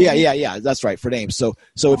yeah, that's right, for names. So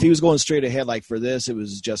if he was going straight ahead, like for this, it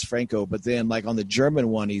was just Franco. But then, like on the German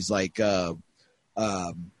one, he's like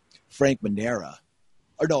Frank Manera,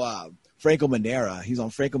 or no, Franco Manera. He's on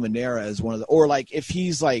Franco Manera as one of the, or like if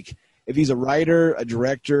he's a writer, a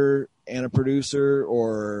director, and a producer,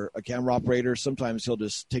 or a camera operator, sometimes he'll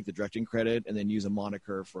just take the directing credit and then use a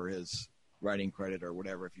moniker for his writing credit or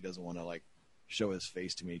whatever if he doesn't want to like show his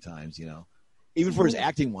face too many times, you know. Even for his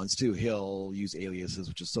acting ones, too, he'll use aliases,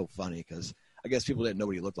 which is so funny because I guess people didn't know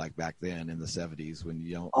what he looked like back then in the 70s when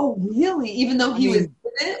you don't. Oh, really? Even though he was in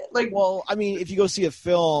it? Like, well, I mean, if you go see a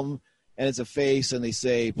film and it's a face and they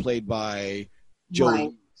say played by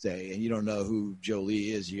Jolie, say, and you don't know who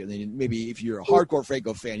Jolie is, and then maybe if you're a hardcore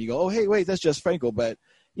Franco fan, you go, oh, hey, wait, that's just Franco. But,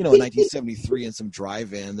 you know, in 1973 in some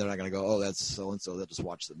drive-in, they're not going to go, oh, that's so-and-so. They'll just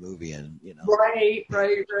watch the movie and, you know. Right,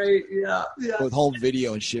 yeah. With home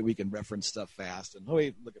video and shit, we can reference stuff fast and, oh,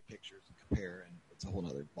 wait, look at pictures and compare, and it's a whole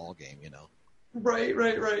other ball game, you know. Right,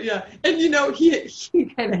 yeah. And, you know, he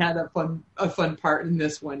kind of had a fun part in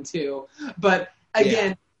this one, too. But,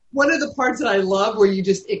 again, one of the parts that I love where you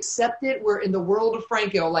just accept it, we're in the world of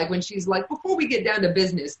Franco, like when she's like, before we get down to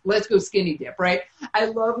business, let's go skinny dip, right? I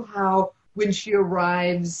love how when she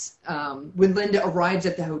arrives, when Linda arrives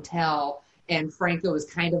at the hotel and Franco is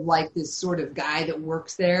kind of like this sort of guy that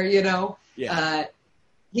works there, you know? Yeah.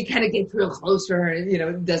 He kind of gets real close to her and, you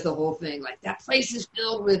know, does the whole thing. Like, that place is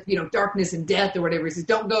filled with, you know, darkness and death or whatever. He says,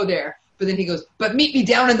 don't go there. But then he goes, but meet me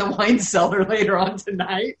down in the wine cellar later on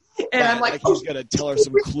tonight. And I'm like, he's going to tell her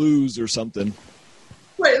some clues or something.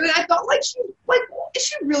 Right, and I thought, is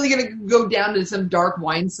she really going to go down to some dark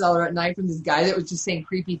wine cellar at night from this guy that was just saying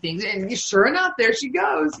creepy things? And sure enough, there she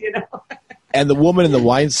goes, And the woman in the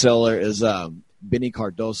wine cellar is Benny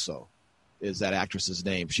Cardoso, is that actress's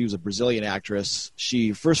name. She was a Brazilian actress.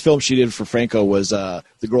 First film she did for Franco was The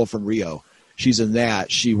Girl from Rio. She's in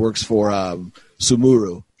that. She works for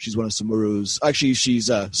Sumuru. She's one of Sumuru's. Actually, she's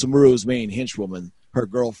Sumuru's main henchwoman, her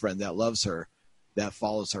girlfriend that loves her, that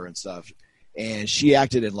follows her and stuff. And she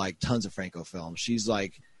acted in like tons of Franco films. She's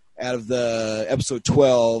like, out of the episode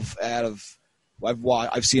 12,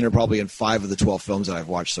 I've seen her probably in 5 of the 12 films that I've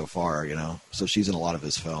watched so far. So she's in a lot of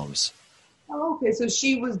his films. Oh, okay. So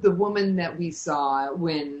she was the woman that we saw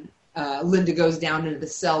when Linda goes down into the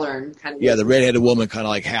cellar and kind of... Yeah, the redheaded woman, kind of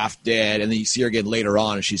like half dead, and then you see her again later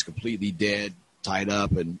on, and she's completely dead, tied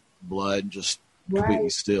up in blood, just completely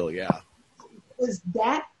still. Yeah. Was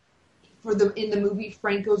that in the movie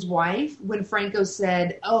Franco's wife, when Franco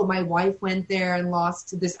said, "Oh, my wife went there and lost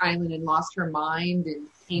to this island and lost her mind and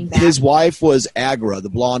came back"? His wife was Agra, the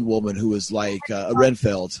blonde woman who was like a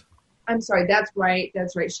Renfeld. I'm sorry, that's right.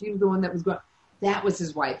 She was the one that was going. That was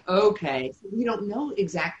his wife. Okay, so we don't know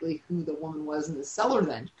exactly who the woman was in the cellar.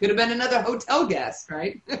 Then could have been another hotel guest,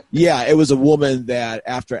 right? Yeah, it was a woman that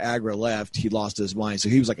after Agra left, he lost his mind. So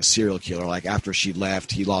he was like a serial killer. Like after she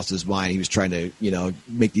left, he lost his mind. He was trying to,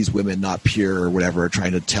 make these women not pure or whatever,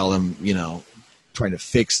 trying to tell them, trying to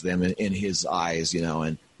fix them in his eyes,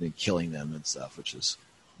 and killing them and stuff, which is.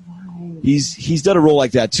 Right. He's done a role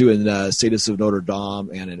like that too in Sadists of Notre Dame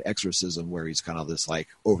and in Exorcism, where he's kind of this like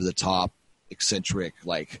over the top, eccentric,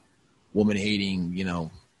 like woman hating,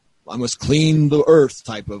 I must clean the earth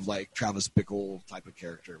type of like Travis Bickle type of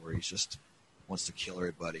character, where he just wants to kill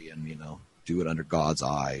everybody and do it under God's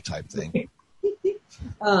eye type thing.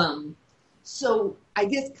 So I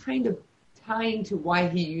guess kind of tying to why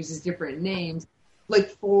he uses different names, like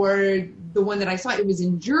for the one that I saw, it was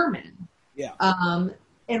in German. Yeah.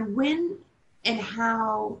 And when and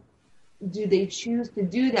how do they choose to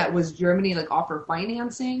do that? Was Germany like offer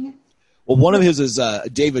financing? Well, one of his is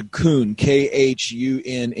David Kuhn,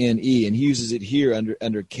 Khunne, and he uses it here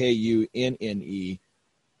under Kunne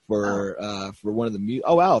for one of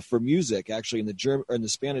the for music actually in the German or in the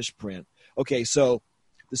Spanish print. Okay, so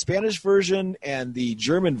the Spanish version and the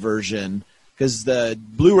German version, because the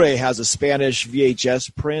Blu-ray has a Spanish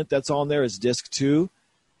VHS print that's on there as disc 2,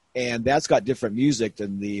 and that's got different music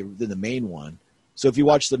than the main one. So if you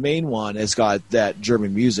watch the main one, it's got that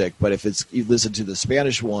German music, but if you listen to the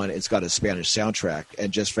Spanish one, it's got a Spanish soundtrack,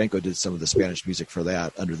 and Jess Franco did some of the Spanish music for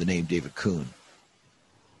that under the name David Kuhn.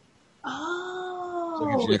 Oh. So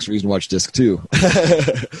here's your next reason to watch disc 2.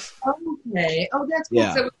 Okay. Oh, that's cool.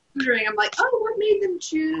 Yeah. So I was wondering, I'm like, what made them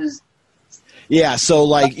choose? Yeah,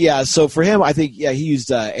 so for him, I think, he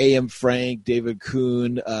used A.M. Frank, David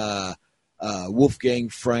Kuhn, Wolfgang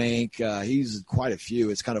Frank. He's quite a few.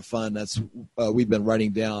 It's kind of fun. That's we've been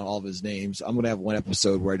writing down all of his names. I'm going to have one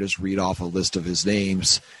episode where I just read off a list of his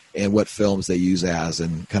names and what films they use as,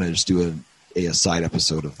 and kind of just do a side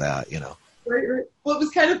episode of that. Right. Well, it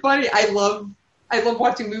was kind of funny. I love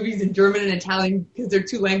watching movies in German and Italian because they're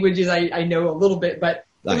two languages I know a little bit. But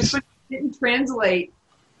nice. It was funny. I didn't translate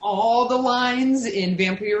all the lines in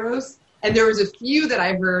Vampyros, and there was a few that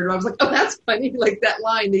I heard where I was like, oh, that's funny. Like that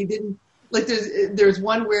line they didn't. Like there's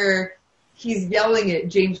one where he's yelling at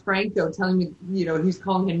James Franco, telling me, he's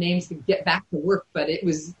calling him names to get back to work, but it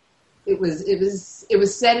was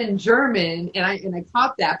said in German, and I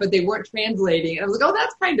caught that, but they weren't translating. And I was like, oh,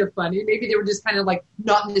 that's kind of funny. Maybe they were just kind of like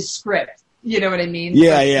not in the script. You know what I mean?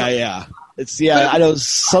 Yeah. I know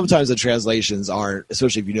sometimes the translations aren't,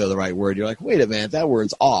 especially if you know the right word. You're like, wait a minute, that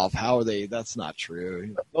word's off. How are they? That's not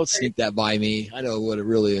true. Don't sneak that by me. I know what it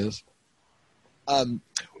really is.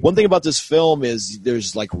 One thing about this film is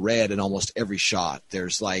there's like red in almost every shot.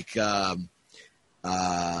 There's like the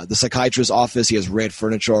psychiatrist's office. He has red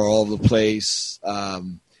furniture all over the place.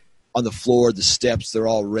 On the floor, the steps, they're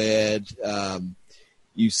all red.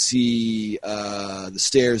 You see the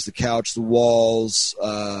stairs, the couch, the walls.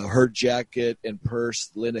 Her jacket and purse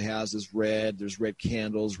Linda has is red. There's red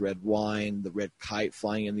candles, red wine, the red kite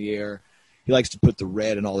flying in the air. He likes to put the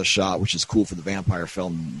red in all the shot, which is cool for the vampire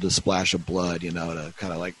film, the splash of blood, to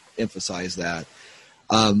kind of like emphasize that.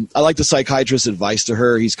 I like the psychiatrist's advice to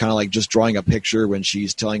her. He's kind of like just drawing a picture when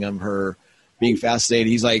she's telling him her being fascinated.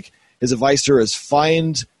 He's like, his advice to her is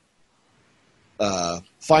find a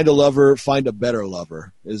lover, find a better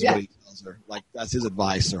lover, is what he tells her. Like, that's his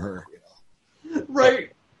advice to her. Right.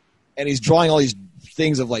 And he's drawing all these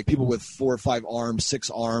things of like people with 4 or 5 arms, 6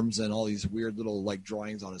 arms, and all these weird little like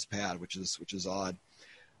drawings on his pad, which is odd.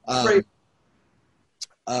 Right.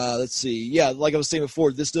 Let's see. Yeah, like I was saying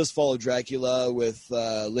before, this does follow Dracula with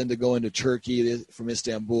Linda going to Turkey from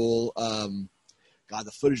Istanbul. God,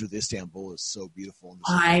 the footage with Istanbul is so beautiful.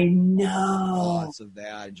 I know. Lots of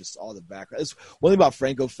that and just all the background. It's one thing about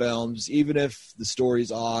Franco films, even if the story's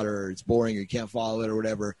odd or it's boring or you can't follow it or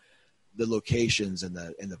whatever, the locations and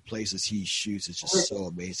the places he shoots is just so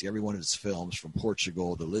amazing. Every one of his films, from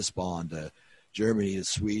Portugal to Lisbon to Germany to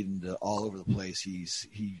Sweden to all over the place, he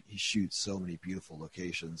shoots so many beautiful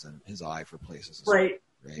locations, and his eye for places is great.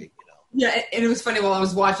 Yeah, and it was funny while I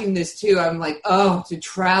was watching this too. I'm like, oh, to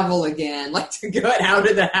travel again, like to get out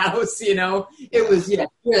of the house. It was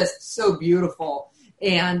just so beautiful.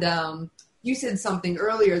 And you said something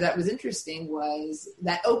earlier that was interesting, was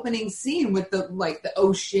that opening scene with the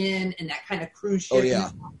ocean and that kind of cruise ship. Oh yeah.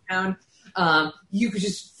 Down. You could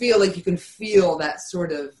just feel like you can feel that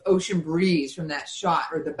sort of ocean breeze from that shot,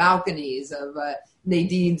 or the balconies of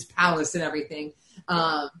Nadine's palace and everything.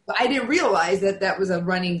 But I didn't realize that was a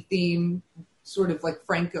running theme, sort of like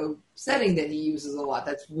Franco setting that he uses a lot.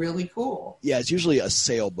 That's really cool. Yeah, it's usually a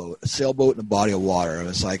sailboat in a body of water. And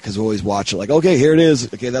it's like, because we always watch it like, okay, here it is.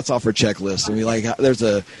 Okay, that's off our checklist. And we there's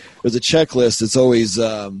a checklist. It's always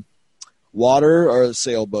water or a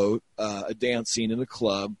sailboat, a dance scene in a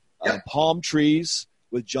club, palm trees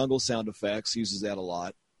with jungle sound effects. He uses that a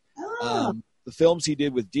lot. The films he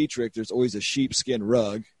did with Dietrich, there's always a sheepskin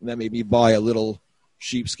rug, and that made me buy a little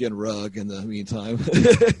sheepskin rug in the meantime.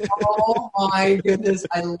 Oh my goodness,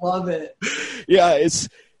 I love it. Yeah,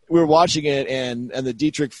 we're watching it, and the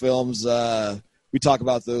Dietrich films, we talk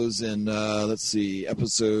about those in episodes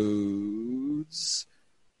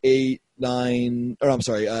 9, 10,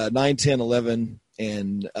 11,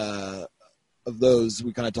 and of those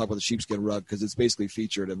we kind of talk about the sheepskin rug because it's basically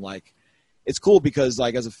featured, and it's cool because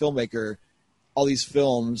as a filmmaker, all these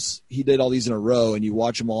films, he did all these in a row, and you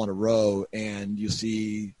watch them all in a row, and you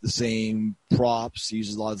see the same props. He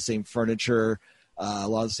uses a lot of the same furniture, a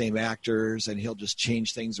lot of the same actors, and he'll just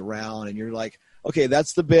change things around. And you're like, okay,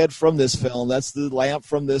 that's the bed from this film. That's the lamp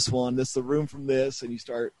from this one. That's the room from this. And you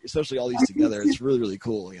start, especially all these together, it's really, really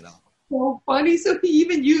cool, So funny. So he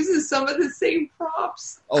even uses some of the same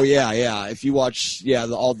props. Oh, yeah. If you watch,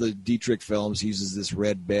 all the Dietrich films, he uses this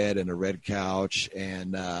red bed and a red couch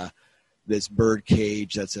and this bird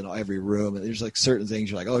cage that's in every room, and there's certain things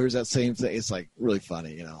you're like, oh, here's that same thing. It's really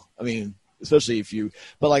funny, I mean, especially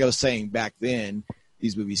but like I was saying, back then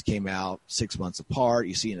these movies came out 6 months apart.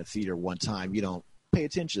 You see in a theater one time, you don't pay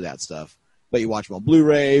attention to that stuff, but you watch them on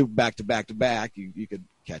Blu-ray back to back to back, you could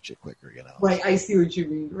catch it quicker, Right, I see what you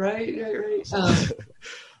mean. Right.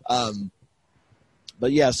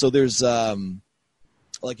 But yeah, so there's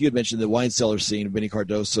like you had mentioned, the wine cellar scene of Benny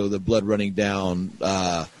Cardoso, the blood running down.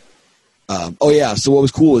 So what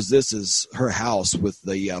was cool is her house with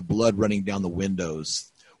the blood running down the windows.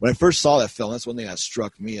 When I first saw that film, that's one thing that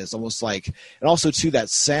struck me. It's almost like, and also too, that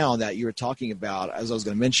sound that you were talking about, as I was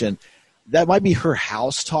going to mention, that might be her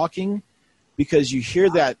house talking, because you hear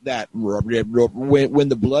that when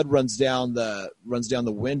the blood runs down the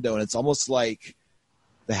window, and it's almost like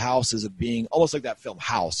the house is a being, almost like that film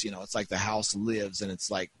House. It's like the house lives, and it's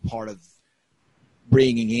like part of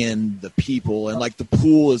bringing in the people, and the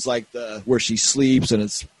pool is where she sleeps, and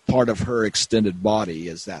it's part of her extended body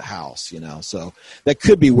is that house, so that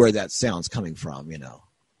could be where that sound's coming from, I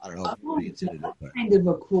don't know if intended it, but kind of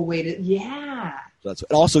a cool way to, so that's,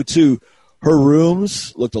 and also too, her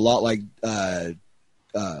rooms looked a lot like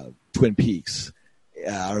Twin Peaks.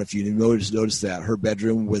 I don't know if you noticed that her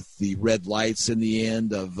bedroom with the red lights in the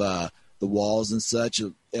end of the walls and such,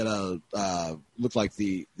 it looked like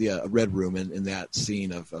the red room in that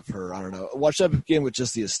scene of her. I don't know. Watch that again with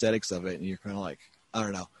just the aesthetics of it, and you're kind of like, I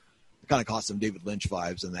don't know. It kind of caught some David Lynch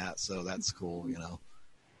vibes in that, so that's cool,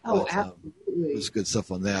 Oh, but, absolutely. there's good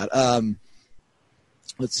stuff on that.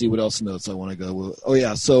 Let's see what else notes I want to go with. Oh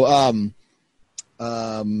yeah, so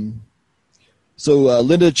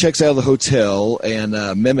Linda checks out of the hotel, and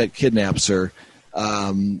Mehmet kidnaps her.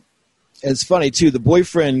 And it's funny, too. The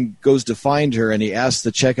boyfriend goes to find her, and he asks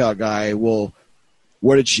the checkout guy, well,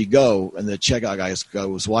 where did she go? And the checkout guy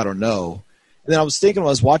goes, well, I don't know. And then I was thinking when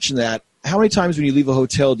I was watching that, how many times when you leave a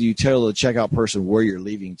hotel do you tell the checkout person where you're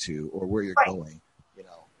leaving to or where you're going?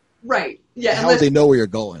 Right. Yeah. How would they know where you're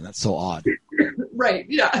going? That's so odd. Right.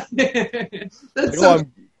 Yeah. That's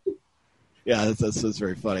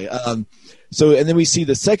very funny. So, and then we see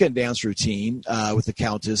the second dance routine with the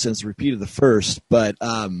Countess, and it's a repeat of the first, but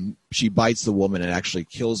she bites the woman and actually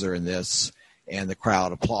kills her in this, and the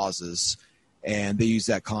crowd applauses. And they use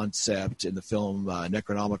that concept in the film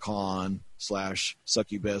Necronomicon /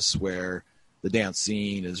 Succubus, where the dance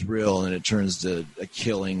scene is real and it turns to a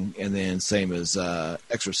killing, and then same as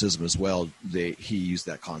exorcism as well. He used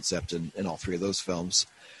that concept in all three of those films.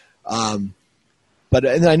 But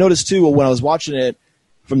and then I noticed too when I was watching it,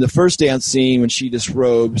 from the first dance scene when she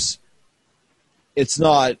disrobes, it's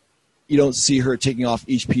not, you don't see her taking off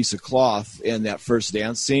each piece of cloth in that first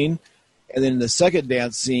dance scene. And then in the second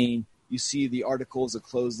dance scene, you see the articles of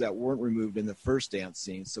clothes that weren't removed in the first dance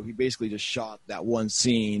scene. So he basically just shot that one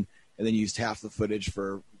scene and then used half the footage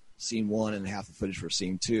for scene 1 and half the footage for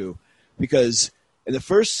scene 2. Because in the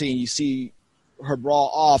first scene, you see her bra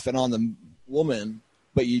off and on the woman,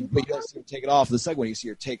 but you don't see her take it off. The second one, you see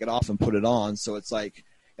her take it off and put it on. So it's like,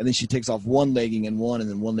 and then she takes off one legging in one and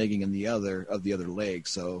then one legging in the other of the other leg.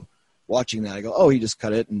 So watching that, I go, oh, he just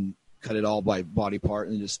cut it all by body part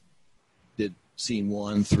and just did scene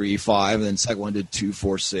 1, 3, 5, and then second one did 2,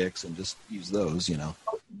 4, 6, and just use those, you know.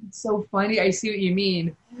 It's so funny. I see what you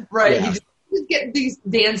mean. Right. Yeah. You just get these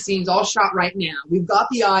dance scenes all shot right now. We've got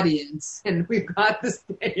the audience and we've got this.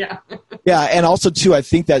 Yeah. Yeah, and also too, I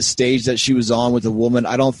think that stage that she was on with the woman,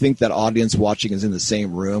 I don't think that audience watching is in the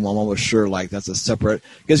same room. I'm almost sure like that's a separate,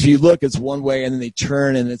 because if you look, it's one way and then they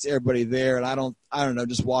turn and it's everybody there, and I don't know,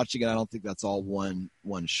 just watching it, I don't think that's all one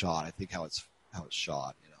shot. I think how it's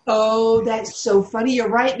shot. You know? Oh, that's so funny. You're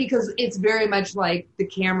right, because it's very much like the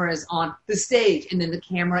camera is on the stage and then the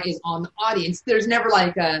camera is on the audience. There's never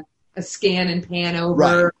like a scan and pan over.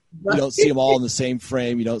 Right. You don't see them all in the same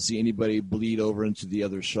frame. You don't see anybody bleed over into the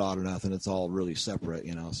other shot or nothing. It's all really separate,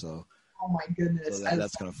 you know. So, oh my goodness, so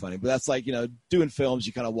that's kind of funny. But that's like, you know, doing films,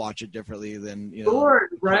 you kind of watch it differently than, you know. Sure,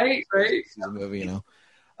 right. The movie, you know.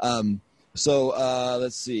 So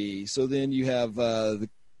let's see. So then you have the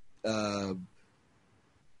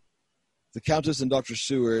Countess and Dr.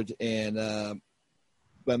 Seward, and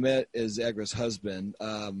Mehmet is Agra's husband,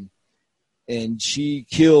 and she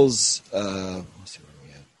kills. Let's see where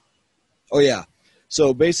we at. Oh yeah,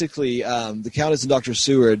 so basically, the Countess and Dr.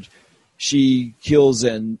 Seward, she kills,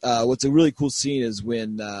 and what's a really cool scene is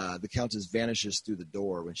when the Countess vanishes through the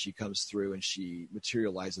door when she comes through, and she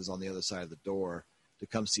materializes on the other side of the door to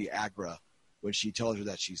come see Agra when she tells her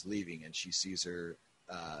that she's leaving, and she sees her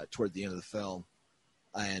toward the end of the film.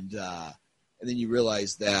 And then you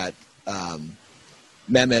realize that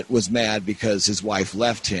Mehmet was mad because his wife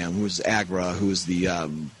left him, who was Agra, who was the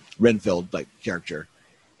Renfield like character.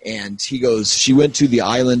 And he goes, she went to the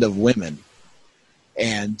island of women.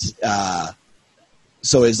 And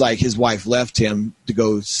so it's like his wife left him to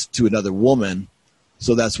go to another woman.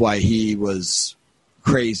 So that's why he was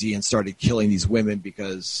crazy and started killing these women,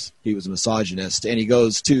 because he was a misogynist. And he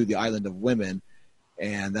goes to the island of women,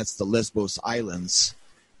 and that's the Lesbos Islands.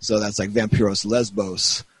 So that's like Vampyros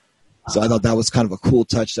Lesbos. So I thought that was kind of a cool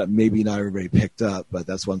touch that maybe not everybody picked up, but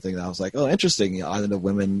that's one thing that I was like, oh, interesting. You know, Island of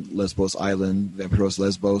Women, Lesbos Island, Vampyros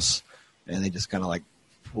Lesbos. And they just kind of like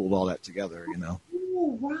pulled all that together, you know.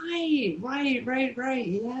 Oh, right.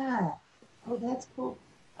 Yeah. Oh, that's cool.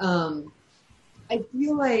 I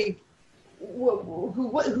feel like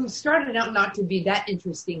who started out not to be that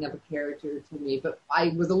interesting of a character to me, but I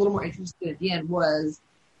was a little more interested at the end, was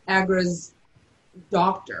Agra's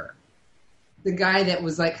doctor. The guy that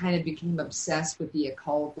was like kind of became obsessed with the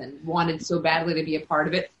occult and wanted so badly to be a part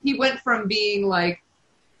of it. He went from being like,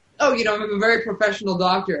 oh, you know, I'm a very professional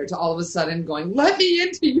doctor, to all of a sudden going, let me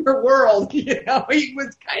into your world. You know, he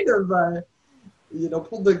was kind of, you know,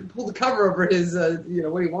 pulled the cover over his, you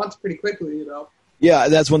know, what he wants pretty quickly, you know. Yeah,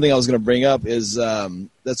 that's one thing I was going to bring up is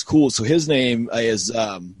that's cool. So his name is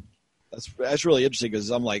that's really interesting,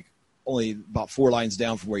 because I'm like only about 4 lines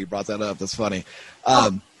down from where you brought that up. That's funny.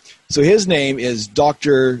 So his name is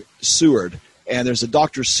Dr. Seward, and there's a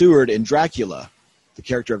Dr. Seward in Dracula. The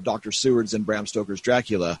character of Dr. Seward's in Bram Stoker's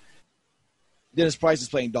Dracula. Dennis Price is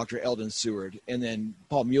playing Dr. Eldon Seward, and then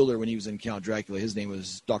Paul Mueller, when he was in Count Dracula, his name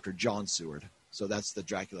was Dr. John Seward. So that's the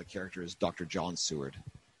Dracula character, is Dr. John Seward.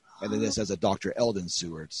 And then this has a Dr. Eldon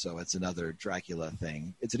Seward, so it's another Dracula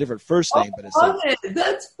thing. It's a different first name, but it's like,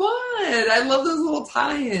 that's fun. I love those little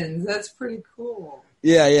tie-ins. That's pretty cool.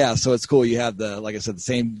 Yeah. So it's cool. You have like I said, the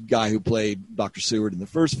same guy who played Dr. Seward in the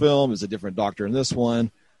first film is a different doctor in this one.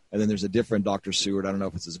 And then there's a different Dr. Seward. I don't know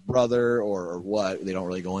if it's his brother or what. They don't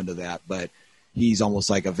really go into that, but he's almost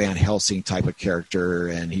like a Van Helsing type of character,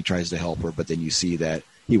 and he tries to help her, but then you see that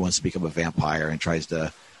he wants to become a vampire and tries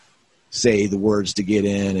to say the words to get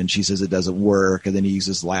in, and she says it doesn't work, and then he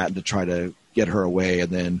uses Latin to try to get her away,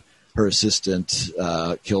 and then her assistant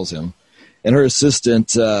kills him. And her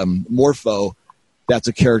assistant, Morpho, that's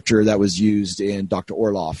a character that was used in Dr.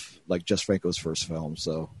 Orloff, like Jess Franco's first film,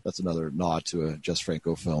 so that's another nod to a Jess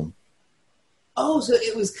Franco film. Oh, so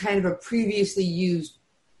it was kind of a previously used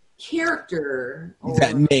character. Or...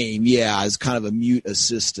 That name, yeah, is kind of a mute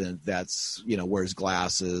assistant that's, wears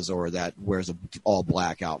glasses or that wears a all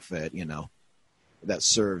black outfit, that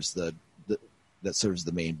serves the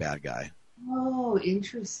main bad guy. Oh,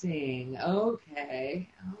 interesting. Okay.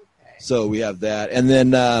 So we have that. And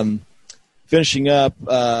then finishing up,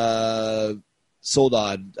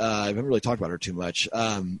 Soldad, I haven't really talked about her too much.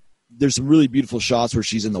 There's some really beautiful shots where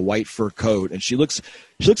she's in the white fur coat, and she looks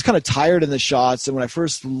kind of tired in the shots. And when I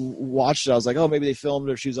first watched it, I was like, oh, maybe they filmed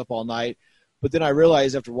her. She was up all night. But then I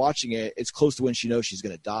realized after watching it, it's close to when she knows she's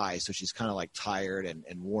going to die. So she's kind of like tired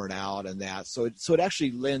and worn out and that. So it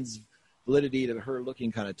actually lends validity to her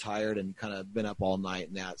looking kind of tired and kind of been up all night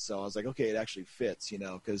and that. So I was like, okay, it actually fits,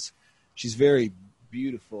 because she's very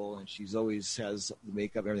beautiful and she's always has the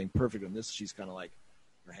makeup, everything perfect. And this, she's kind of like,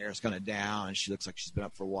 her hair's kind of down and she looks like she's been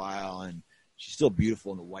up for a while and she's still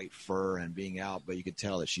beautiful in the white fur and being out, but you could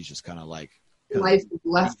tell that she's just kind of like. Life has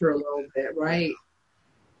left her a little bit, right?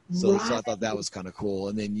 So I thought that was kind of cool.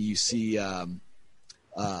 And then you see, and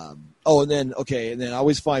then I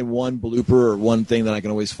always find one blooper or one thing that I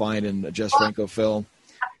can always find in a Jess Franco film.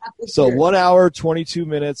 So 1 hour, 22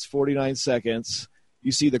 minutes, 49 seconds.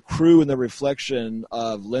 You see the crew in the reflection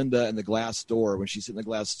of Linda in the glass door. When she's in the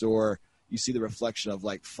glass door, you see the reflection of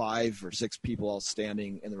like 5 or 6 people all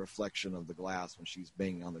standing in the reflection of the glass when she's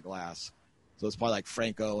banging on the glass. So it's probably like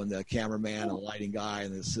Franco and the cameraman and the lighting guy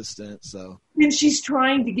and the assistant. So when she's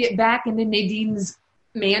trying to get back into Nadine's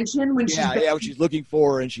mansion, when she's looking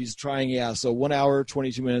for her and she's trying. Yeah, so 1 hour,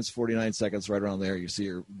 22 minutes, 49 seconds, right around there. You see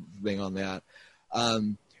her bang on that.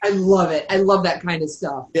 I love it. I love that kind of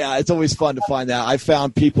stuff. Yeah, it's always fun to find that. I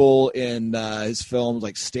found people in his films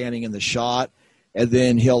like standing in the shot, and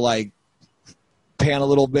then he'll like pan a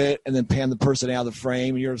little bit and then pan the person out of the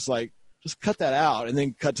frame, and you're just like, just cut that out and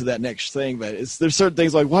then cut to that next thing. But there's certain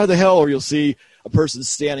things like, why the hell? Or you'll see a person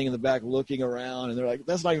standing in the back looking around, and they're like,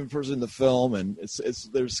 that's not even a person in the film. And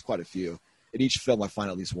there's quite a few. In each film, I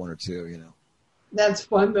find at least 1 or 2. That's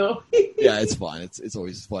fun though. Yeah, it's fun. It's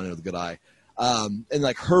always fun with a good eye. And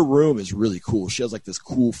like her room is really cool. She has like this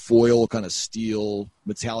cool foil kind of steel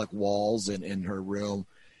metallic walls in her room.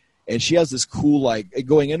 And she has this cool, like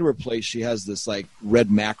going into her place, she has this like red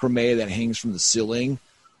macrame that hangs from the ceiling.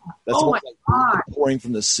 That's my God. Pouring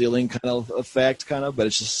from the ceiling kind of effect, but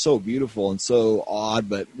it's just so beautiful and so odd,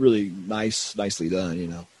 but really nicely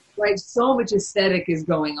done, Right, so much aesthetic is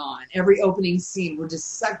going on. Every opening scene, we're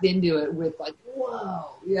just sucked into it with like, whoa,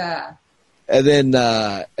 yeah. And then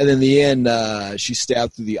the end, she's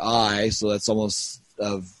stabbed through the eye, so that's almost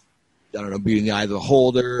beating the eye of the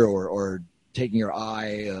beholder or taking her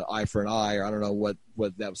eye for an eye, or I don't know what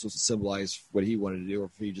that was supposed to symbolize, what he wanted to do, or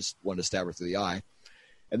if he just wanted to stab her through the eye.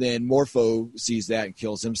 And then Morpho sees that and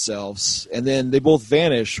kills himself. And then they both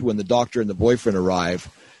vanish when the doctor and the boyfriend arrive.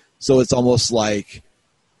 So it's almost like,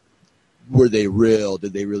 were they real?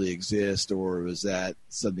 Did they really exist? Or was that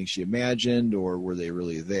something she imagined? Or were they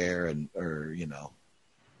really there? Kind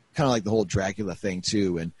of like the whole Dracula thing,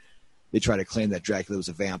 too. And they try to claim that Dracula was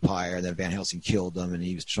a vampire, and then Van Helsing killed him, and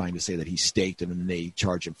he was trying to say that he staked him, and then they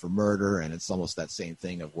charge him for murder. And it's almost that same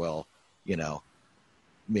thing of, well,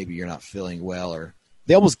 maybe you're not feeling well, or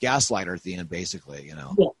they almost gaslight her at the end, basically,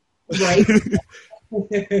 Yeah, right.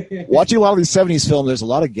 Watching a lot of these 70s films, there's a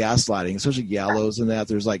lot of gaslighting, especially Gallows and that.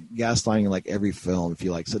 There's like gaslighting in like every film if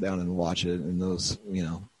you like sit down and watch it, and those,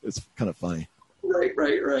 it's kind of funny. Right.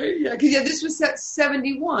 Yeah, because this was set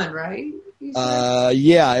 71, right?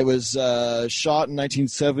 Yeah, it was shot in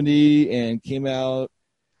 1970 and came out.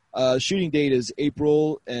 Shooting date is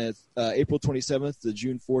April 27th to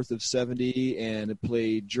June 4th of 70, and it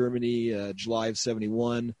played Germany July of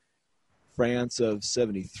 71, France of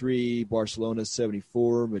 73, Barcelona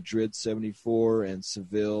 74, Madrid 74, and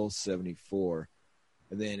Seville 74.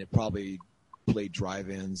 And then it probably played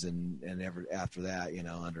drive-ins and ever after that,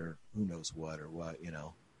 under who knows what.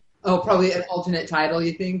 Oh, probably an alternate title,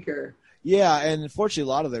 you think, or? Yeah, and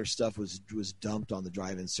unfortunately, a lot of their stuff was dumped on the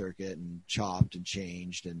drive-in circuit and chopped and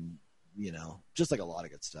changed, and just like a lot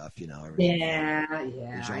of good stuff, everything. Yeah.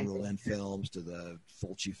 The Jean Rollin films to the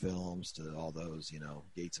Fulci films to all those,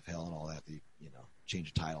 Gates of Hell and all that. They,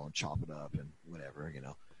 change the title and chop it up and whatever,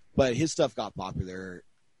 But his stuff got popular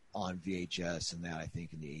on VHS and that, I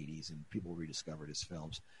think, in the 80s, and people rediscovered his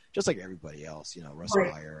films, just like everybody else, Russ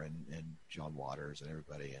Meyer and John Waters and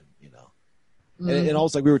everybody, and And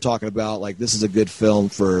also, like we were talking about, like this is a good film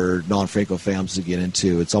for non-Franco fans to get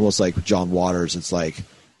into. It's almost like John Waters. It's like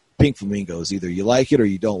Pink Flamingos. Either you like it or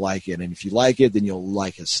you don't like it. And if you like it, then you'll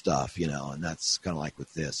like his stuff, And that's kind of like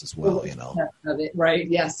with this as well, Of it, right,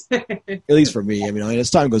 yes. At least for me. As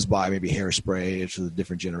time goes by, maybe Hairspray, it's for the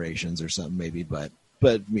different generations or something maybe. But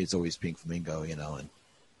but I mean, it's always Pink Flamingo, you know. And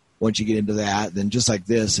once you get into that, then just like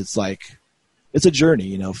this, it's like it's a journey,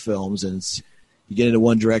 you know, films, and you get into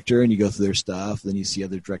one director and you go through their stuff, then you see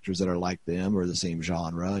other directors that are like them or the same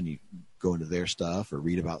genre, and you go into their stuff or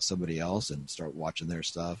read about somebody else and start watching their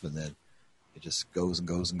stuff, and then it just goes and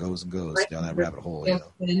goes and goes and goes down that rabbit hole. You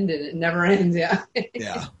know? And it never ends, yeah.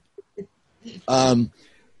 Yeah.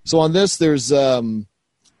 So on this, there's the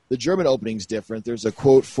German opening's different. There's a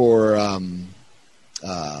quote for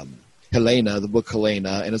Helena, the book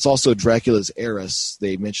Helena, and it's also Dracula's heiress.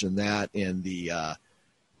 They mentioned that in the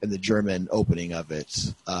German opening of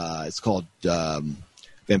it. It's called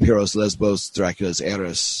Vampyros, Lesbos, Dracula's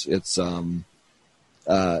heiress. It's Erben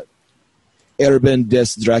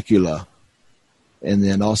des Dracula. And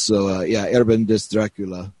then also, Erben des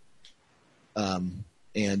Dracula.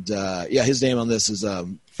 His name on this is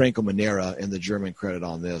Franco Manera in the German credit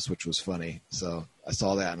on this, which was funny. So I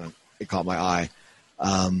saw that and it caught my eye.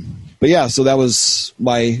 So that was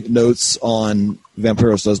my notes on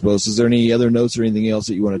Vampyros Lesbos. Is there any other notes or anything else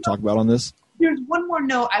that you want to talk about on this? There's one more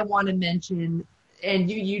note I want to mention, and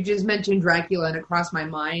you just mentioned Dracula, and it crossed my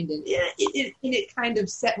mind, and it kind of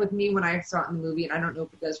set with me when I saw it in the movie, and I don't know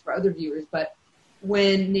if it does for other viewers, but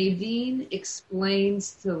when Nadine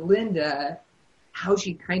explains to Linda how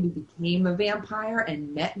she kind of became a vampire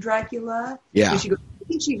and met Dracula, yeah, she goes,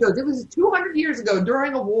 it was 200 years ago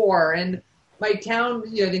during a war, and my town,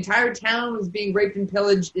 the entire town was being raped and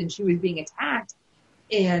pillaged, and she was being attacked,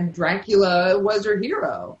 and Dracula was her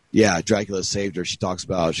hero. Yeah, Dracula saved her. She talks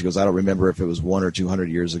about, she goes, I don't remember if it was 100 or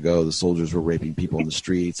 200 years ago, the soldiers were raping people in the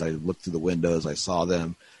streets. I looked through the windows, I saw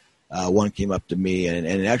them. One came up to me,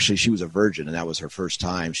 and actually she was a virgin, and that was her first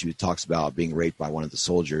time. She talks about being raped by one of the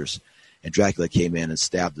soldiers, and Dracula came in and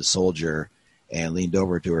stabbed the soldier and leaned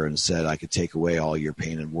over to her and said, I could take away all your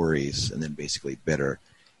pain and worries, and then basically bit her.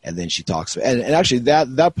 And then she talks, and actually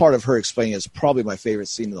that part of her explaining is probably my favorite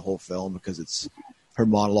scene in the whole film, because it's her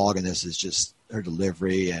monologue, and this is just her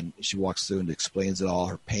delivery, and she walks through and explains it all,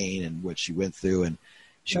 her pain and what she went through, and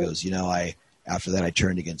she goes, after that I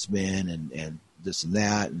turned against men and this and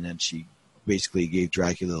that, and then she basically gave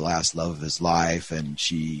Dracula the last love of his life, and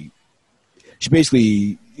she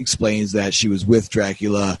basically explains that she was with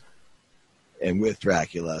Dracula, so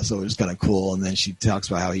it was kind of cool. And then she talks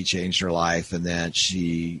about how he changed her life, and then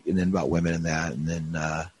about women and that, and then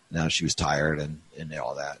now she was tired and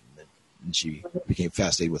all that, and she became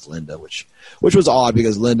fascinated with Linda, which was odd,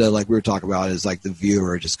 because Linda, like we were talking about, is like the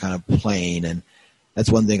viewer, just kind of plain, and that's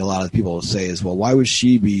one thing a lot of people say is, well, why would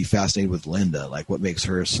she be fascinated with Linda? Like, what makes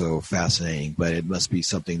her so fascinating? But it must be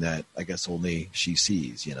something that I guess only she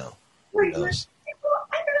sees, Right. I don't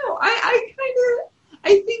know.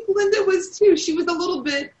 I think Linda was too. She was a little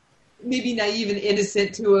bit maybe naive and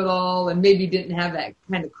innocent to it all, and maybe didn't have that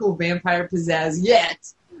kind of cool vampire pizzazz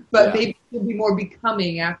yet. But maybe she'll be more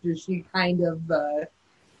becoming after she kind of,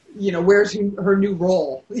 wears her new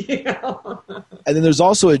role. And then there's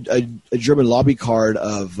also a German lobby card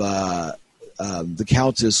of the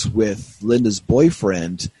Countess with Linda's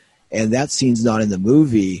boyfriend, and that scene's not in the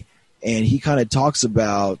movie. And he kind of talks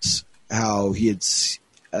about how he had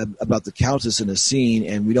about the Countess in a scene,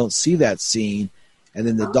 and we don't see that scene. And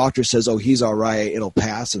then the doctor says, "Oh, he's all right; it'll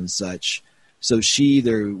pass," and such. So she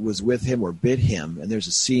either was with him or bit him, and there's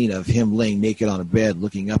a scene of him laying naked on a bed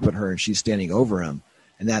looking up at her, and she's standing over him,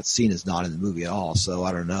 and that scene is not in the movie at all, so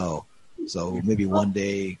I don't know. So maybe one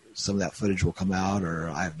day some of that footage will come out, or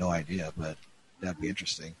I have no idea, but that'd be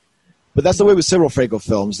interesting. But that's the way with several Franco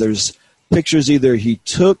films. There's pictures either he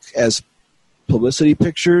took as publicity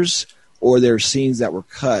pictures, or there are scenes that were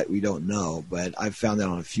cut, we don't know, but I've found that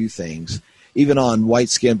on a few things. Even on White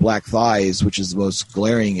Skin, Black Thighs, which is the most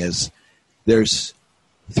glaring, is there's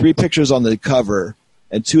 3 pictures on the cover,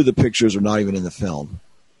 and 2 of the pictures are not even in the film.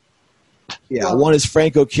 Yeah, one is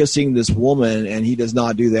Franco kissing this woman, and he does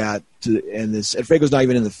not do that. And Franco's not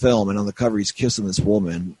even in the film, and on the cover he's kissing this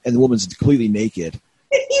woman, and the woman's completely naked.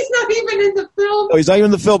 He's not even in the film. Oh, he's not even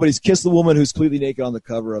in the film, but he's kissed the woman who's completely naked on the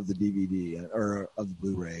cover of the DVD or of the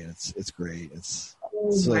Blu-ray, and it's great. It's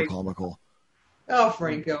so comical. Oh,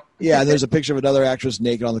 Franco. Yeah, and there's a picture of another actress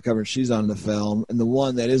naked on the cover, and she's not in the film. And the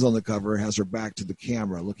one that is on the cover has her back to the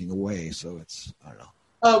camera looking away, so it's, I don't know.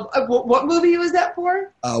 What movie was that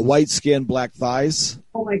for? White Skin, Black Thighs.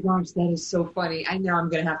 Oh, my gosh, that is so funny. I know I'm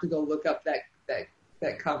going to have to go look up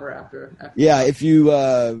that cover after. Yeah, if you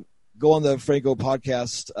go on the Franco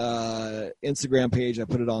Podcast Instagram page, I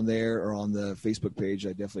put it on there, or on the Facebook page, I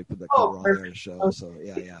definitely put that cover on there to show. Okay. So,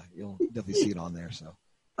 yeah, you'll definitely see it on there, so.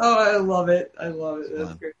 Oh, I love it.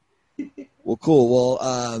 That's great. Well, cool.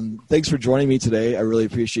 Well, thanks for joining me today. I really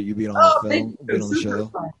appreciate you being on the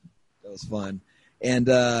show. That was fun. And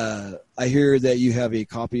I hear that you have a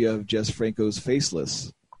copy of Jess Franco's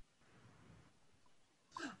Faceless.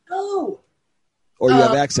 Oh. Or you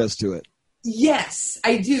have access to it. Yes,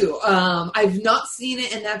 I do. I've not seen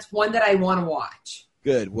it, and that's one that I want to watch.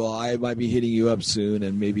 Good. Well, I might be hitting you up soon,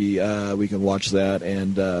 and maybe we can watch that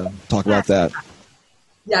and talk about that.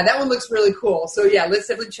 Yeah, that one looks really cool. So, yeah, let's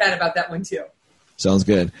definitely chat about that one, too. Sounds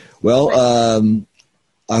good. Well,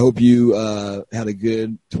 I hope you had a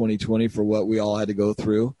good 2020 for what we all had to go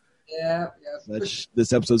through. Yeah.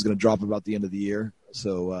 This episode is going to drop about the end of the year,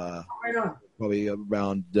 so right on. Probably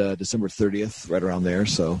around December 30th, right around there.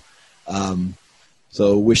 So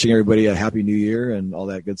wishing everybody a happy new year and all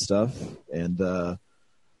that good stuff. And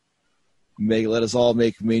let us all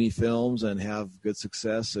make many films and have good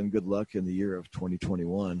success and good luck in the year of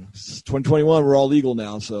 2021. 2021, we're all legal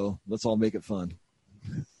now, so let's all make it fun.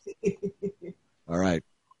 All right.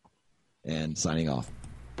 And signing off.